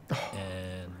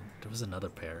 and there was another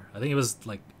pair. I think it was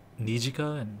like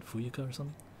Nijika and Fuyuka or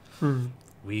something.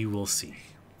 We will see.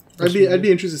 I'd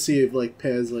be interested to see if like Pe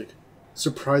is like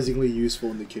surprisingly useful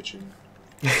in the kitchen.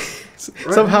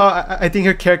 somehow I think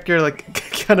her character like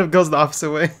kind of goes the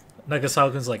opposite way.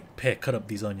 Nagasawa-kun's like, Pe, cut up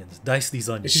these onions, dice these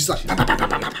onions. And she's like,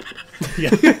 yeah.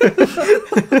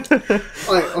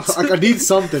 I need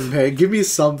something, Pe. Give me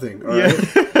something. All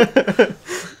right.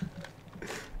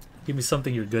 Give me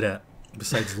something you're good at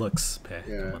besides looks, Pe.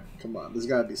 Yeah, come on. There's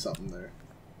gotta be something there.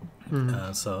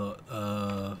 So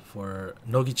for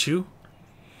Nogichu,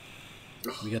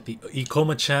 we got the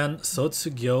Ikoma-chan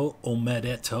Sotsugyo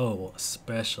Omedetou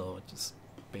special, which is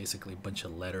basically a bunch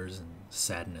of letters and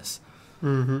sadness. So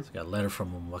we got a letter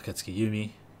from Wakatsuki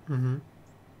Yumi,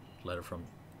 letter from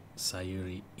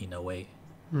Sayuri Inoue,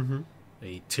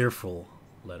 a tearful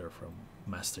letter from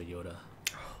Master Yoda,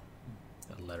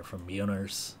 got a letter from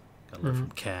Mioners, got a letter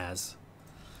from Kaz.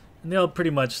 And they all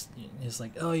pretty much, it's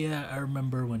like, oh yeah, I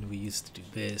remember when we used to do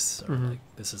this, or like,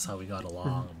 this is how we got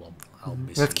along. Well,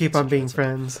 let's keep on being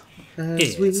friends.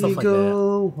 As we stuff like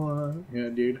go on. Yeah,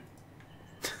 dude.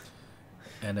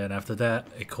 And then after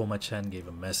that, Ikoma-chan gave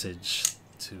a message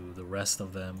to the rest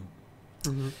of them.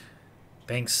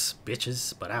 Thanks,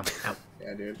 bitches, but I'm out.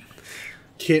 Yeah, dude.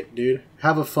 Kit, dude.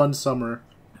 Have a fun summer.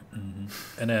 And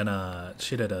then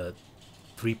she did a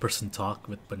 3-person talk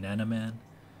with Banana Man.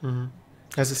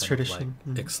 As is kind tradition. of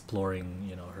like exploring,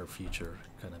 you know, her future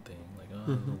kind of thing. Like,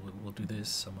 oh, we'll do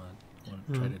this. I'm gonna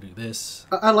try to do this.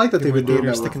 I like that they've been doing that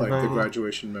with sticking like by.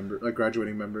 the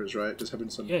graduating members, right? Just having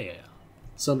some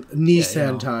some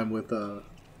Nissan time with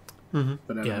Banana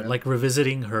Man. like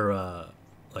revisiting her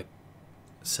like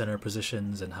center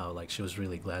positions and how like she was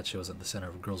really glad she wasn't the center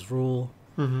of Girls' Rule,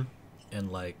 and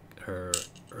like her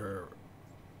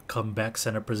comeback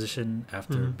center position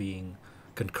after being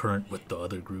concurrent with the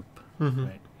other group,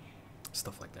 right?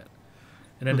 Stuff like that.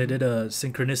 And then they did a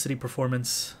Synchronicity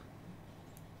performance,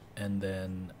 and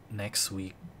then next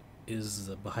week is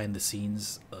the behind the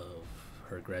scenes of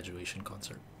her graduation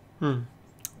concert,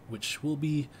 which will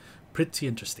be pretty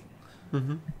interesting.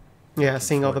 Yeah,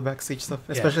 seeing all the backstage stuff,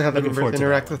 especially how the members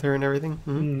interact with her and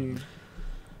everything.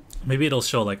 Maybe it'll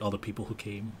show like all the people who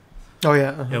came. Oh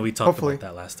yeah, Yeah, we talked about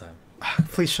that last time.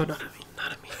 Please show not of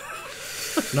me.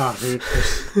 Nah, dude.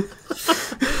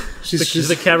 She's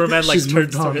the cameraman like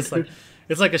turns to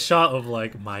it's like a shot of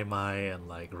like Mai and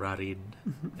like Rarin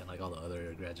and like all the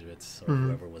other graduates or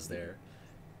whoever was there,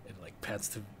 and like pans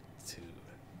to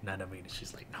Nanami, and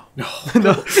she's like, no,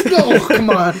 come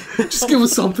on, just give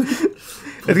us something.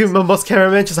 It's gonna be most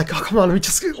cameraman just like, oh come on, let me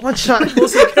just get one shot.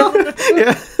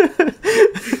 Yeah,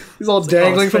 he's all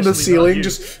dangling from the ceiling.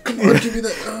 Just come on, give me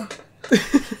that.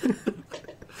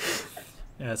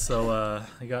 Yeah, so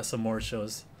I got some more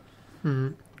shows.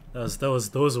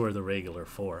 Those were the regular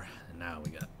 4, and now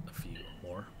we got a few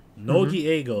more. Nogi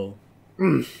Eigo,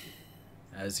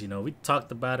 as you know, we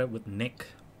talked about it with Nick.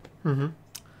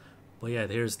 Well, yeah,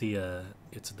 there's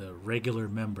it's the regular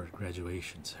member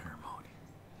graduation ceremony.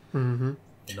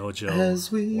 Nojo,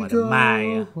 As we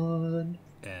Wadamaya, go on,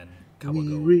 and we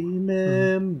Kawago.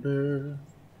 remember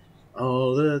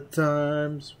all the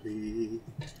times we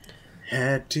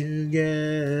had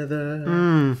together.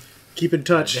 Keep in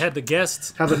touch. They had the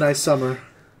guests. Have a nice summer.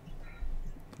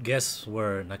 Guests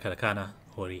were Nakarakana,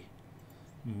 Hori,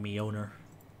 Mioner,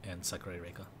 and Sakurai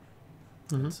Reika.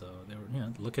 And so they were,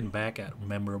 looking back at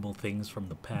memorable things from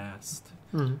the past,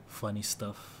 funny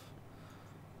stuff,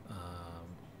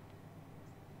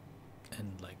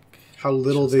 and like how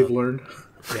little they've learned.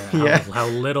 How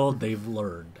little they've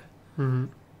learned.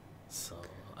 So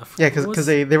because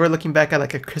they were looking back at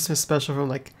like a Christmas special from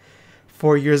like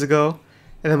 4 years ago,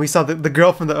 and then we saw the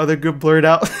girl from the other group blurred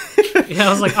out. I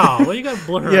was like, oh, well, you got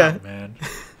blurred out, man.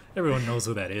 Everyone knows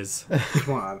who that is.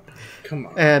 Come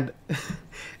on. And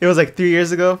it was like 3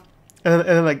 years ago, and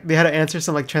then like they had to answer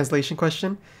some like translation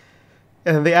question,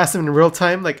 and then they asked them in real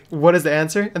time like, what is the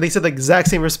answer? And they said the exact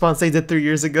same response they did 3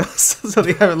 years ago. So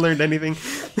they haven't learned anything.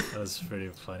 That was pretty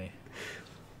funny.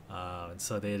 And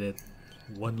so they did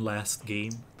one last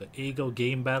game, the Eigo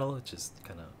game battle, which is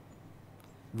kind of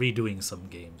redoing some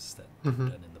games that they've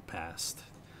done in the past.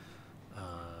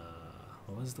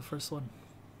 What was the first one?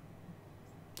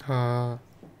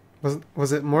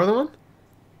 Was it more than one?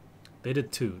 They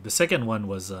did two. The second one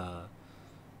was the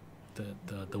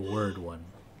word one.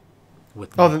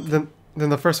 With then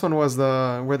the first one was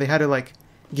where they had to like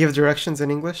give directions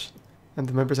in English, and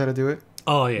the members had to do it.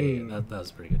 Oh yeah, that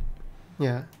was pretty good.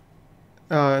 Yeah.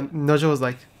 Nojo was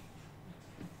like,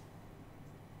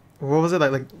 what was it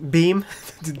like beam?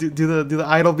 do the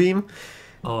idle beam?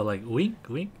 Oh, like wink,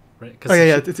 right? Oh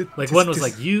yeah. Like one was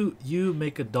like you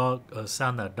make a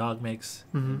sound that a dog makes,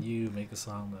 and you make a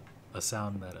sound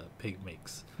that a pig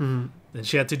makes. And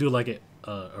she had to do like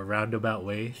a roundabout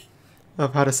way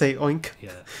of how to say oink.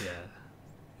 Yeah.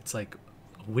 It's like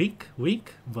wink,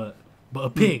 but a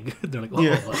pig. They're like,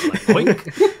 like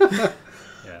oink.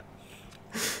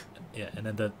 Yeah, and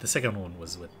then the second one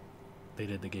was they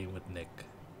did the game with Nick,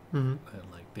 and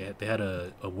like they had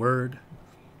a word,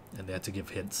 and they had to give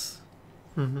hints,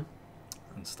 and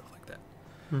stuff like that.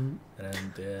 And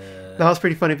that was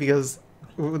pretty funny because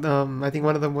I think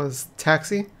one of them was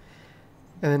taxi,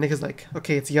 and then Nick is like,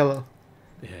 okay, it's yellow.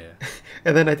 Yeah.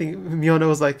 And then I think Miona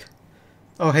was like,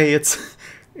 oh hey, it's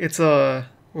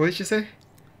what did she say?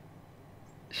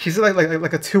 She said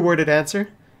like a 2-worded answer.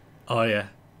 Oh yeah,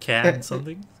 can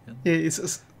something. Yeah,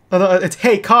 it's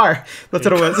hey car. That's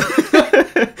what it was.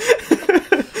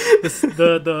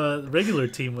 The regular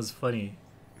team was funny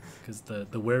because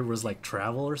the word was like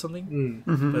travel or something,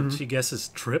 but she guesses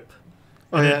trip.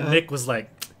 And then Nick was like,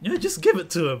 yeah, just give it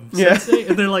to him, sensei.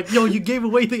 And they're like, yo, you gave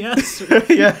away the answer.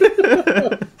 Yeah.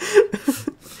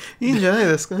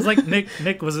 It's like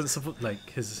Nick wasn't supposed, like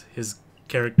his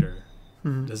character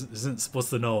isn't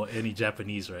supposed to know any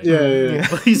Japanese, right? Yeah.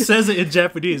 But he says it in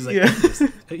Japanese, like,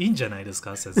 in janai desu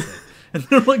ka, sensei. And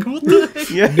they're like, what the heck?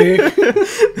 Yeah.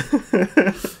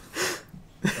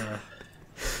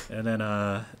 And then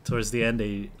towards the end,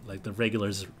 the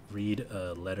regulars read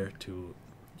a letter to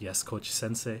Kochi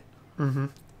sensei.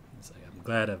 It's like, I'm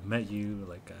glad I've met you.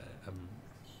 Like, I'm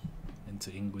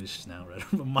into English now, right?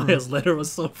 But Maya's letter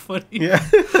was so funny. Yeah.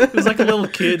 It was like a little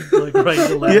kid like writing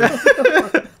the letter.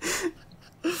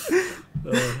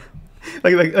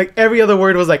 Like every other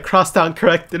word was like crossed out and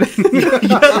corrected.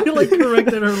 They like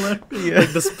corrected her letter.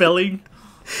 Like the spelling.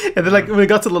 And then like when we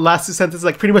got to the last 2 sentences,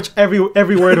 like pretty much every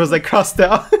word was like crossed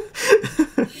out.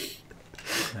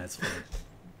 That's funny.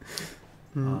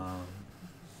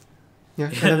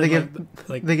 And then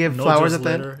they gave flowers at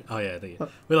the end. Oh yeah,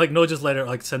 but like Nojo's letter,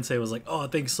 like Sensei was like, "Oh,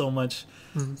 thanks so much,"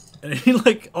 and he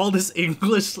like all this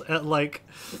English at like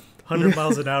 100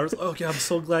 miles an hour. Okay, I'm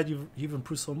so glad you've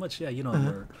improved so much. Yeah,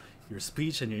 your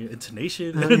speech and your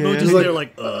intonation. And Nojo's there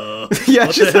like, what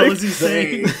the hell is he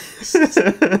saying?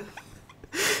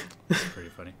 It's pretty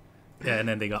funny. Yeah, and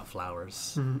then they got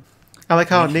flowers. I like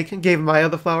how Nick gave Maya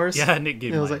the flowers. Yeah, Nick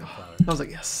gave Maya the flowers. I was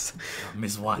like, yes,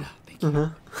 Miss Wada. Thank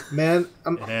you. Man,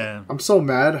 I'm so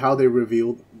mad how they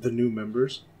revealed the new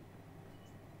members.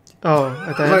 Oh,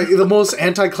 at that like the most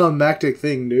anticlimactic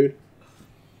thing, dude.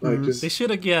 Like just they should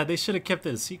have kept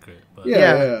it a secret. But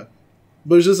yeah.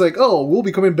 But it's just like, oh, we'll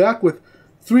be coming back with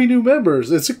 3 new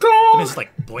members. It's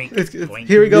like boink, boink.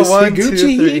 Here we go. Miss 1, 2,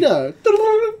 Higuchi 3. Hida,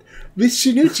 Miss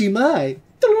Shinichi Mai,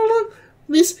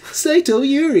 Miss Saito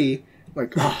Yuri.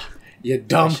 Like, you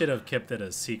dumb. I should have kept it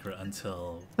a secret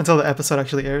until the episode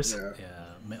actually airs. Yeah,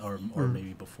 or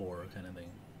maybe before kind of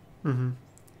thing.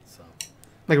 So,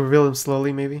 like reveal them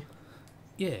slowly, maybe.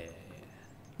 Yeah,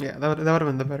 that would have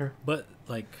been the better. But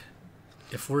like,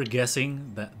 if we're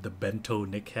guessing that the bento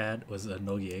Nick had was a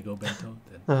Nogieigo bento,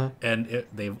 and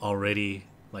they've already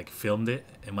like filmed it,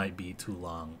 it might be too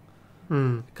long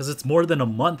because it's more than a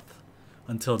month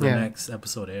until the next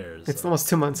episode airs. It's almost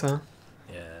 2 months, huh?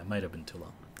 Yeah, it might have been too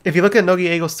long. If you look at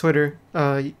Nogieigo's Twitter,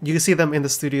 you can see them in the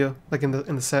studio, like in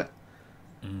the set.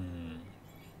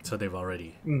 So they've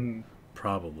already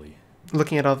probably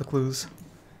looking at all the clues.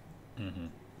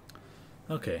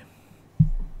 Okay.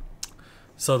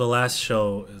 So the last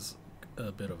show is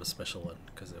a bit of a special one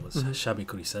because it was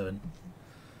Shabekuri 7.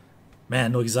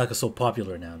 Man, Nogizaka's so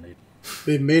popular now, dude.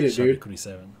 They made it, dude. Shabekuri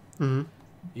 7.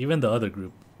 Even the other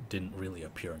group didn't really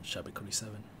appear on Shabekuri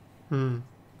 7.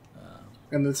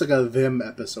 And it's like a them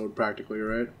episode, practically,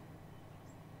 right?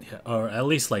 Yeah, or at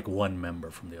least like one member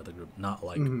from the other group, not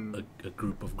like a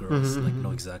group of girls like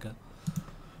Nogizaka.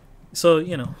 So,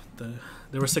 you know,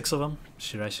 there were 6 of them.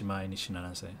 Shirashima,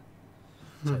 Nishinanase,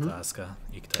 Saito Asuka,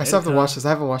 Ikuta I still have to Erika, watch this. I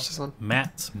haven't watched this one.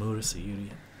 Matt, Murasa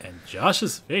Yuri, and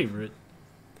Josh's favorite,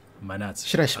 Manatsu.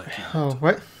 Shirashima. Akimoto. Oh,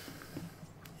 what?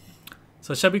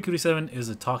 So Shabekuri 7 is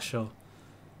a talk show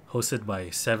hosted by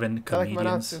 7 I like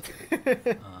comedians.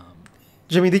 Manatsu.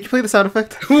 Jimmy, did you play the sound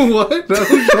effect? What?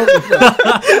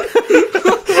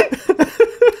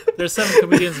 There's 7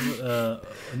 comedians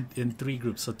in 3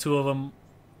 groups. So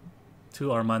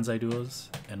 2 are manzai duos,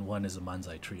 and 1 is a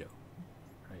manzai trio,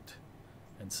 right?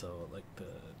 And so like the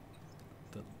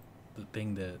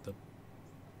thing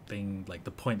like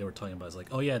the point they were talking about is like,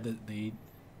 oh yeah,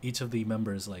 each of the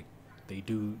members like they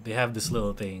have this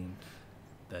little thing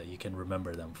that you can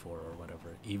remember them for or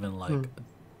whatever. Even like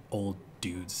old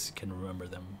dudes can remember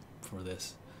them for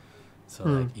this. So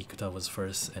like Ikuta was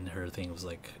first, and her thing was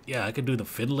like, yeah, I could do the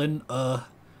Finland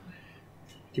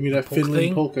Give me that polka Finland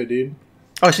thing. polka, dude.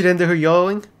 Oh, she didn't do her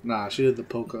yelling? Nah, she did the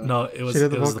polka. No, it was She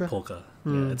did the the polka? polka.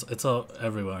 Yeah, it's all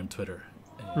everywhere on Twitter.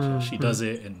 And she does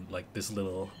it in like this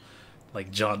little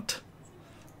like jaunt.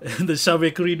 And the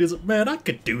Shabekuri dudes, man, I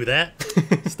could do that.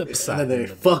 Step aside. And then they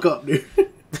fuck up, dude.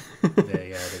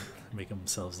 They make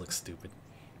themselves look stupid.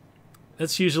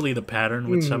 That's usually the pattern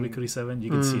with Shabekuri 7. You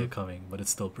can see it coming, but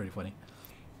it's still pretty funny.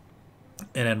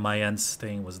 And then Mayan's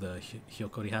thing was the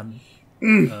Hyokori-han.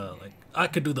 Like, I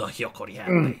could do the Hyokori-han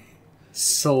thing.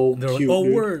 So They're cute, like, oh,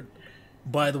 dude. word.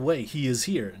 By the way, he is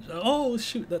here. Oh,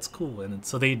 shoot, that's cool. And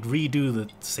so they redo the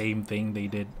same thing they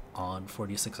did on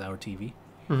 46-hour TV.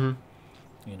 You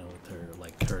know,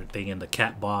 with her thing in the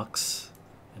cat box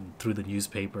and through the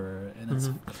newspaper. And it's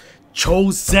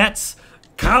Chozetsu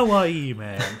kawaii,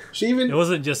 man. It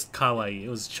wasn't just kawaii. It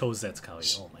was Chozetsu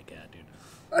kawaii. Oh, my God,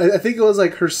 dude. I think it was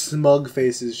like her smug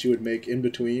faces she would make in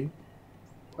between.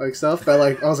 Like stuff that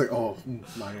like I was like, oh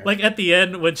my God. Like at the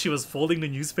end when she was folding the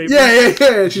newspaper.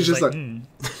 Yeah. She's just like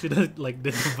she did like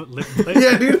did lip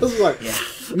yeah, dude. I was like, yeah.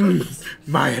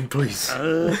 Mayan, please.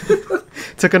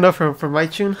 Took enough from my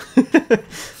tune.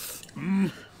 It's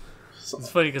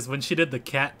funny because when she did the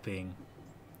cat thing,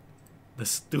 the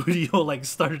studio like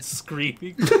started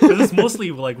screaming because it's mostly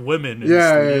like women in the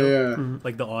studio,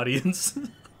 like the audience.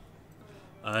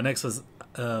 Next was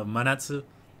Manatsu.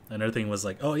 And everything was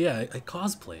like, oh yeah, I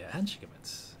cosplay at handshake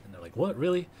events. And they're like, what,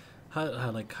 really?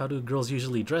 How do girls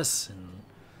usually dress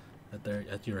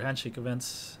at your handshake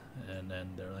events? And then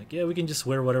they're like, yeah, we can just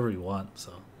wear whatever we want.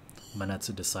 So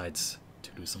Manatsu decides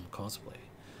to do some cosplay.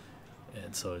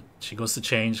 And so she goes to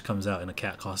change, comes out in a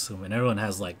cat costume, and everyone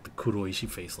has like the Kuroishi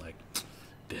face, like,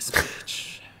 this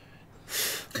bitch.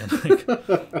 And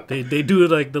like they do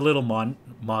like the little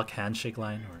mock handshake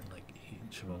line, or like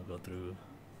each of them go through.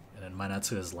 And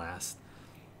Manatsu is last.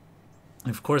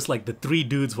 And of course, like the 3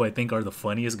 dudes who I think are the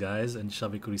funniest guys in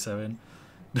Shabekuri 7,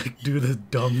 like do the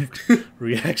dumb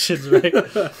reactions, right?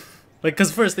 Like,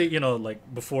 because first they, you know,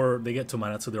 like before they get to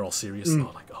Manatsu, they're all serious.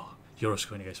 Oh, like, oh,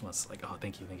 yoroshiku onegaishimasu. Like, oh,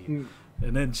 thank you.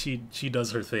 And then she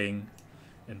does her thing,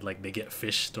 and like they get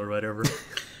fished or whatever.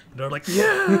 And they're like,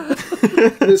 yeah.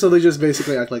 So they just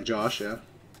basically act like Josh, yeah.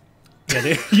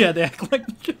 They act like.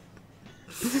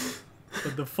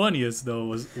 But the funniest though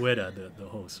was Ueda, the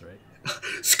host, right?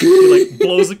 She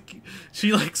blows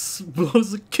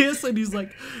a kiss, and he's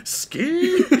like,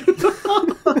 "Ski!"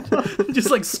 Just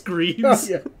like screams.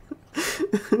 Yeah.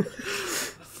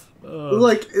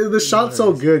 Like the shot's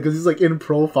so good because he's like in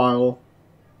profile,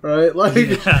 right? Like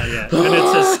yeah, and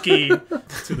it says "ski"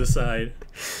 to the side.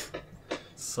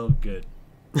 So good.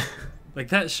 Like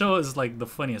that show is like the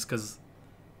funniest because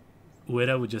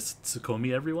Ueda would just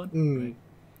tsukomi everyone, right?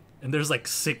 And there's like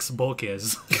 6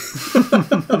 bokehs.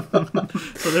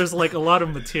 So there's like a lot of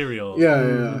material.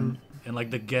 Yeah. And like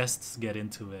the guests get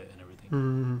into it and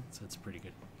everything. So it's pretty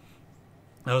good.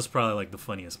 That was probably like the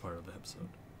funniest part of the episode.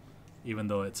 Even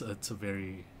though it's a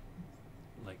very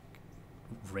like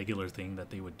regular thing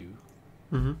that they would do.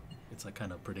 It's like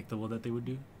kind of predictable that they would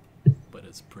do. But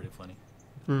it's pretty funny.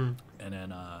 And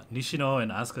then Nishino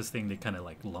and Asuka's thing, they kind of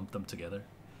like lump them together.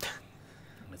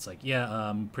 It's like, yeah,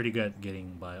 I'm pretty good at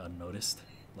getting by unnoticed,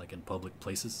 like in public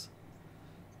places.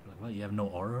 You're like, what, you have no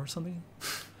aura or something?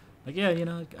 Like, yeah, you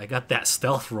know, I got that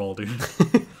stealth roll, dude.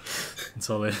 And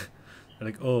so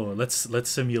Like, oh, let's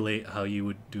simulate how you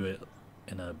would do it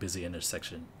in a busy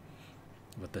intersection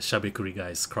with the Shabekuri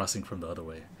guys crossing from the other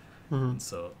way. And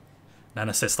so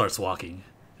Nanase starts walking,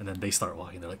 and then they start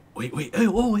walking. They're like, wait, hey,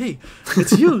 whoa, hey,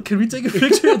 it's you. Can we take a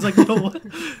picture? It's like, no, what?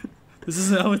 This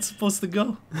isn't how it's supposed to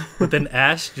go. But then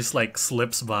Ash just like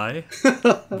slips by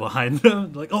behind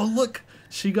them. Like, oh, look,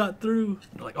 she got through.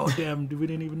 They're like, oh, damn, we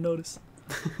didn't even notice.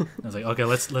 I was like, okay,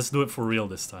 let's do it for real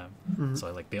this time.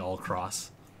 So like they all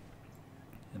cross,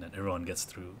 and then everyone gets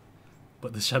through.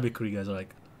 But the Shabekuri guys are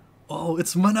like, oh,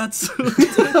 it's Manatsu.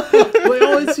 Wait,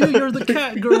 oh, it's you. You're the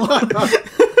cat girl.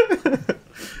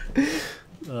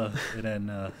 And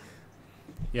then,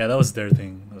 yeah, that was their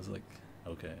thing. I was like,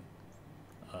 okay.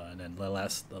 And then the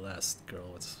last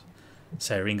girl was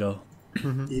Sairingo.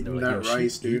 Eating like, that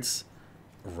rice, dude. Eats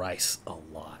rice a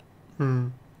lot.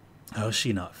 How is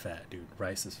she not fat, dude?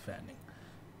 Rice is fattening.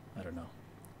 I don't know.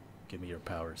 Give me your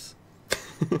powers.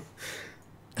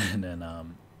 And then,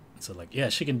 so like, yeah,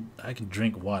 I can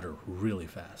drink water really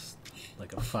fast,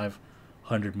 like a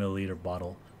 500 milliliter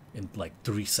bottle in like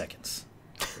 3 seconds.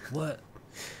 What?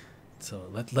 So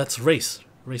let's race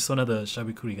one of the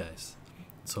Shabekuri guys.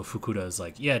 So Fukuda is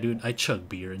like, yeah, dude, I chug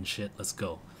beer and shit. Let's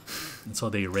go. And so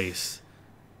they race,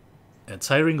 and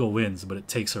Sairingo wins, but it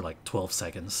takes her like 12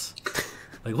 seconds.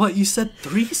 Like, what? You said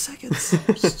 3 seconds?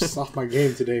 Just off my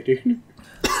game today, dude.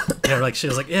 Yeah, like she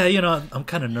was like, yeah, you know, I'm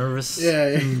kind of nervous.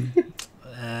 Yeah.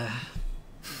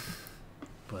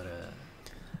 But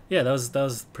yeah, that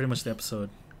was pretty much the episode.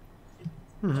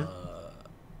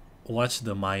 Watch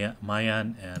the Mayan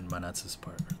and Manatsu's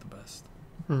part are the best.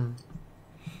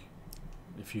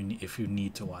 If you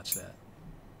need to watch that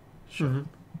show,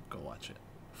 go watch it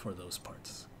for those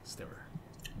parts. 'Cause they were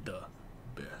the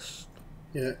best.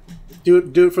 Yeah, do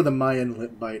it for the Mayan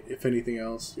lip bite, if anything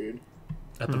else, dude.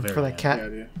 At the very for that end, cat. Yeah,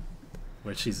 dude.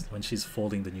 when she's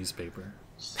folding the newspaper.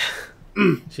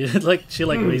 She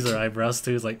raised her eyebrows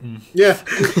too. It's like, Yeah.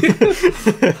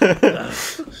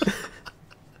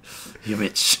 you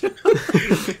bitch.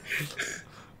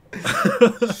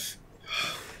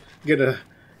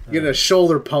 Get a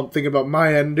shoulder pump. Think about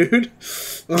Mayan, dude.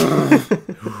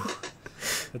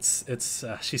 It's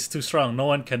she's too strong. No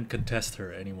one can contest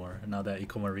her anymore now that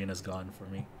Ikomarina's gone for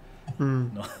me.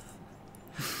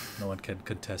 No one can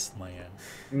contest Mayan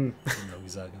in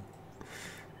Nogizaka.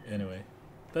 Anyway,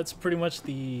 that's pretty much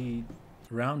the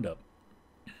roundup.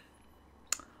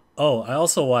 Oh, I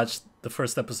also watched the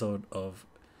first episode of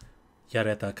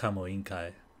Yareta Kamo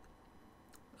Inkai,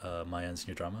 Mayan's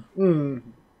new drama.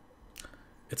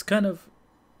 It's kind of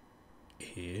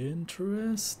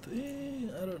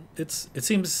interesting. It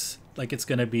seems like it's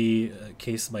gonna be a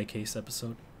case by case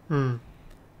episode. And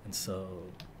so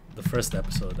the first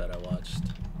episode that I watched,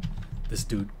 this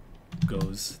dude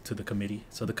goes to the committee.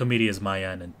 So the committee is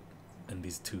Mayan and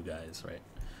these two guys, right?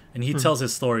 And he tells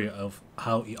his story of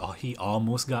how he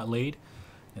almost got laid.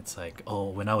 It's like, oh,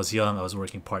 when I was young, I was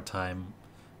working part-time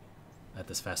at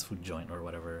this fast food joint or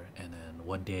whatever. And then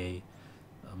one day,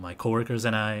 my coworkers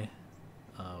and I,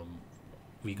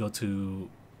 we go to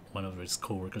one of his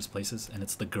coworkers' places, and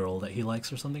it's the girl that he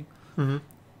likes or something.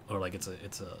 Or like it's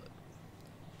a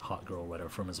hot girl or whatever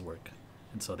from his work.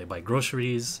 And so they buy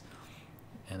groceries,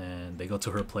 and then they go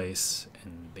to her place,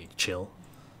 and they chill.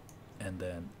 And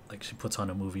then like she puts on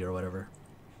a movie or whatever.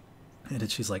 And then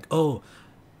she's like, oh,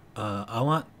 I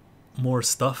want more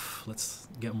stuff. Let's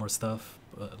get more stuff.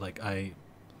 Like I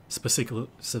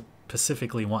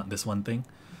specifically want this one thing.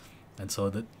 And so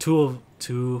the two,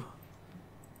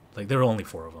 like there are only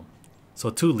 4 of them. So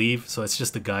 2 leave. So it's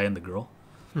just the guy and the girl.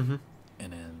 And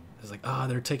then it's like,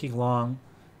 they're taking long.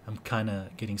 I'm kind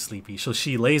of getting sleepy. So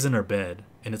she lays in her bed,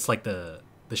 and it's like the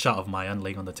shot of Mayan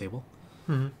laying on the table.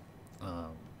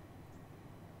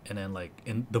 And then like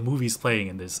in the movie's playing,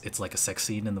 and it's like a sex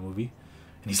scene in the movie,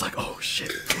 and he's like, oh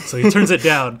shit. So he turns it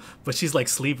down, but she's like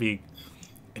sleeping,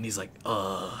 and he's like,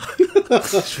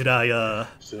 should I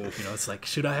it's like,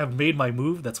 should I have made my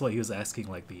move? That's what he was asking,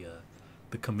 like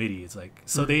the committee. It's like,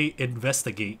 so they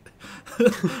investigate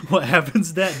what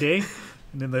happens that day,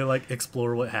 and then they like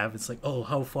explore what happened. It's like, oh,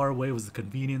 how far away was the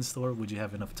convenience store? Would you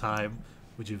have enough time?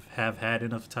 Would you have had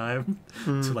enough time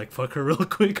to like fuck her real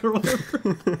quick or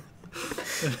whatever?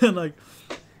 And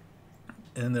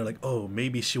then they're like, oh,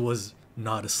 maybe she was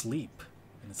not asleep,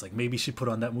 and it's like, maybe she put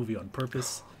on that movie on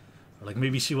purpose, or like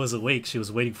maybe she was awake, she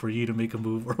was waiting for you to make a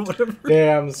move or whatever.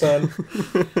 Damn, son.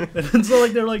 And then so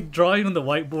like they're like drawing on the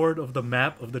whiteboard of the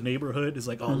map of the neighborhood. It's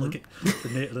like, oh, look at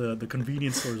the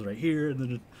convenience stores right here, and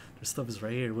then their stuff is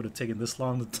right here. It would have taken this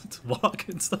long to walk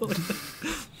and stuff like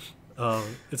that.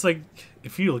 It's like,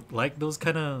 if you like those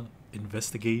kind of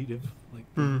investigative like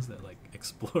things that like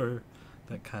explore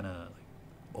that kind of like,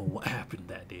 oh, what happened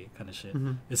that day kind of shit.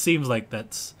 Mm-hmm. It seems like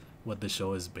that's what the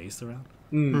show is based around,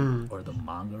 or the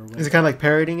manga. Or whatever. Is it kind of like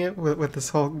parodying it with this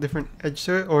whole different edge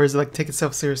to it, or is it like take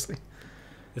itself seriously?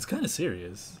 It's kind of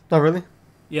serious. Oh, really?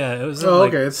 Yeah, it was. Oh,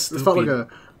 okay. It felt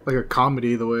like a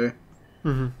comedy the way.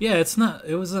 Mm-hmm. Yeah, it's not.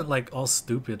 It wasn't like all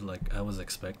stupid like I was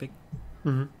expecting.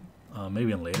 Mm-hmm.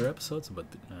 Maybe in later episodes, but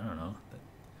I don't know.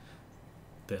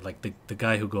 Like the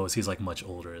guy who goes, he's like much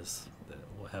older. Is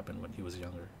what happened when he was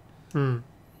younger. Mm.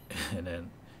 And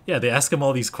then yeah, they ask him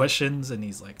all these questions, and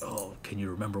he's like, "Oh, can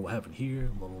you remember what happened here?"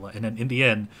 Blah, blah, blah. And then in the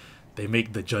end, they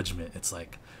make the judgment. It's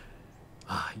like,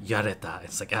 yareta.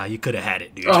 It's like, you could have had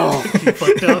it, dude. Oh. You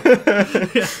fucked up.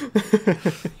 Yeah.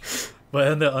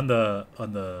 But on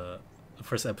the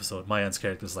first episode, Mayan's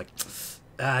character is like,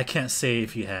 I can't say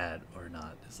if you had or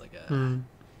not. It's like,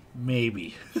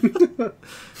 maybe.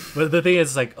 But the thing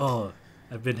is, like,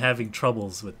 I've been having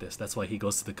troubles with this. That's why he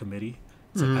goes to the committee.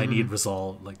 It's like, I need to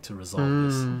resolve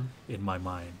this in my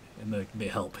mind, and they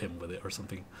help him with it or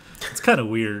something. It's kind of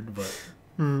weird, but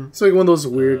it's like one of those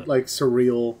weird, like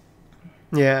surreal,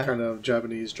 yeah, kind of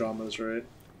Japanese dramas, right?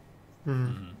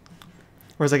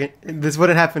 Whereas like this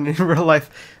wouldn't happen in real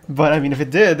life, but I mean, if it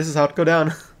did, this is how it'd go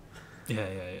down. Yeah.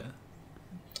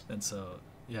 And so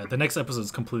yeah, the next episode is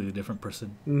a completely different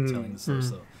person telling the story,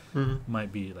 so it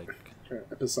might be like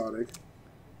episodic.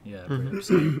 Yeah, very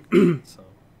episodic. So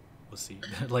we'll see.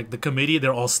 Like the committee,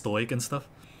 they're all stoic and stuff.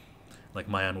 Like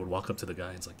Mayan would walk up to the guy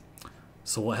and it's like,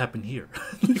 "So what happened here?"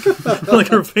 Like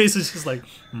her face is just like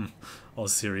all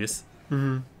serious.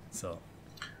 So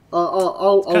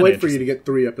I'll wait for you to get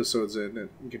 3 episodes in, and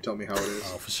you can tell me how it is.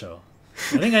 Oh, for sure.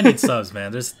 I think I need subs,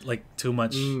 man. There's like too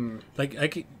much. Like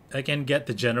I can get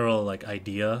the general like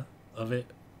idea of it,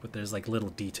 but there's like little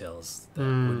details that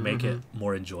would make it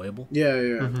more enjoyable.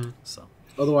 Yeah. So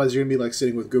otherwise, you're gonna be like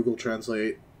sitting with Google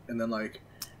Translate, and then like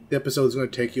the episode's gonna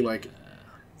take you like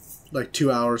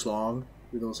 2 hours long.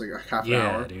 Even though it's like a half an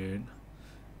hour. Yeah, dude.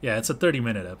 Yeah, it's a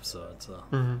 30-minute episode. So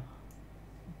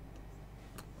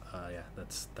yeah,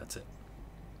 that's it.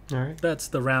 All right. That's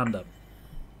the roundup.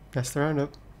 That's the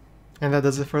roundup. And that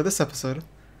does it for this episode.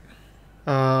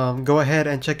 Go ahead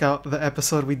and check out the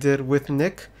episode we did with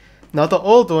Nick. Not the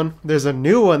old one. There's a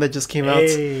new one that just came out.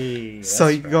 So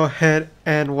you can go ahead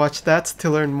and watch that to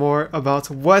learn more about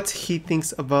what he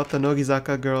thinks about the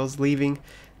Nogizaka girls leaving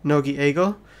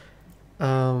Nogieigo.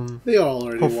 They all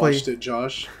already watched it,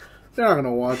 Josh. They're not going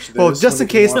to watch this. Well, just in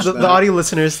case the audio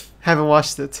listeners haven't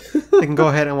watched it, they can go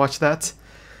ahead and watch that.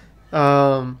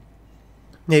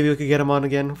 Maybe we could get them on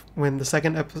again when the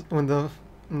second episode,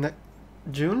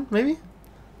 June, maybe?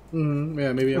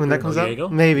 Yeah, maybe. When that comes Nogieigo?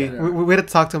 out? Maybe. Yeah. We had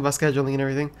to talk to him about scheduling and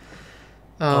everything.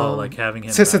 Like having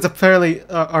him. Since apparently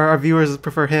our viewers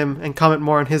prefer him and comment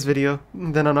more on his video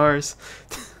than on ours.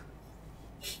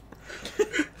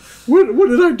 What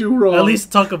did I do wrong? At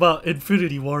least talk about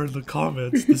Infinity War in the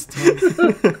comments this time.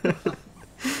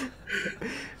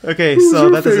 Okay, Who's so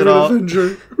your that does it favorite all.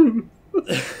 Avenger?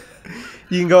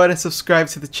 You can go ahead and subscribe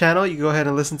to the channel. You can go ahead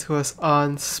and listen to us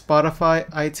on Spotify,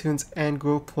 iTunes, and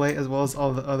Google Play, as well as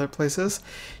all the other places.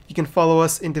 You can follow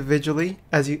us individually.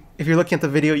 If you're looking at the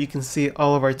video, you can see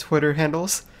all of our Twitter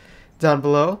handles down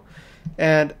below.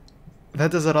 And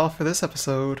that does it all for this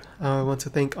episode. I want to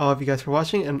thank all of you guys for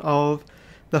watching and all of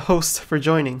the hosts for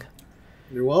joining.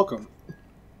 You're welcome.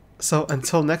 So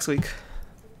until next week,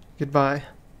 goodbye.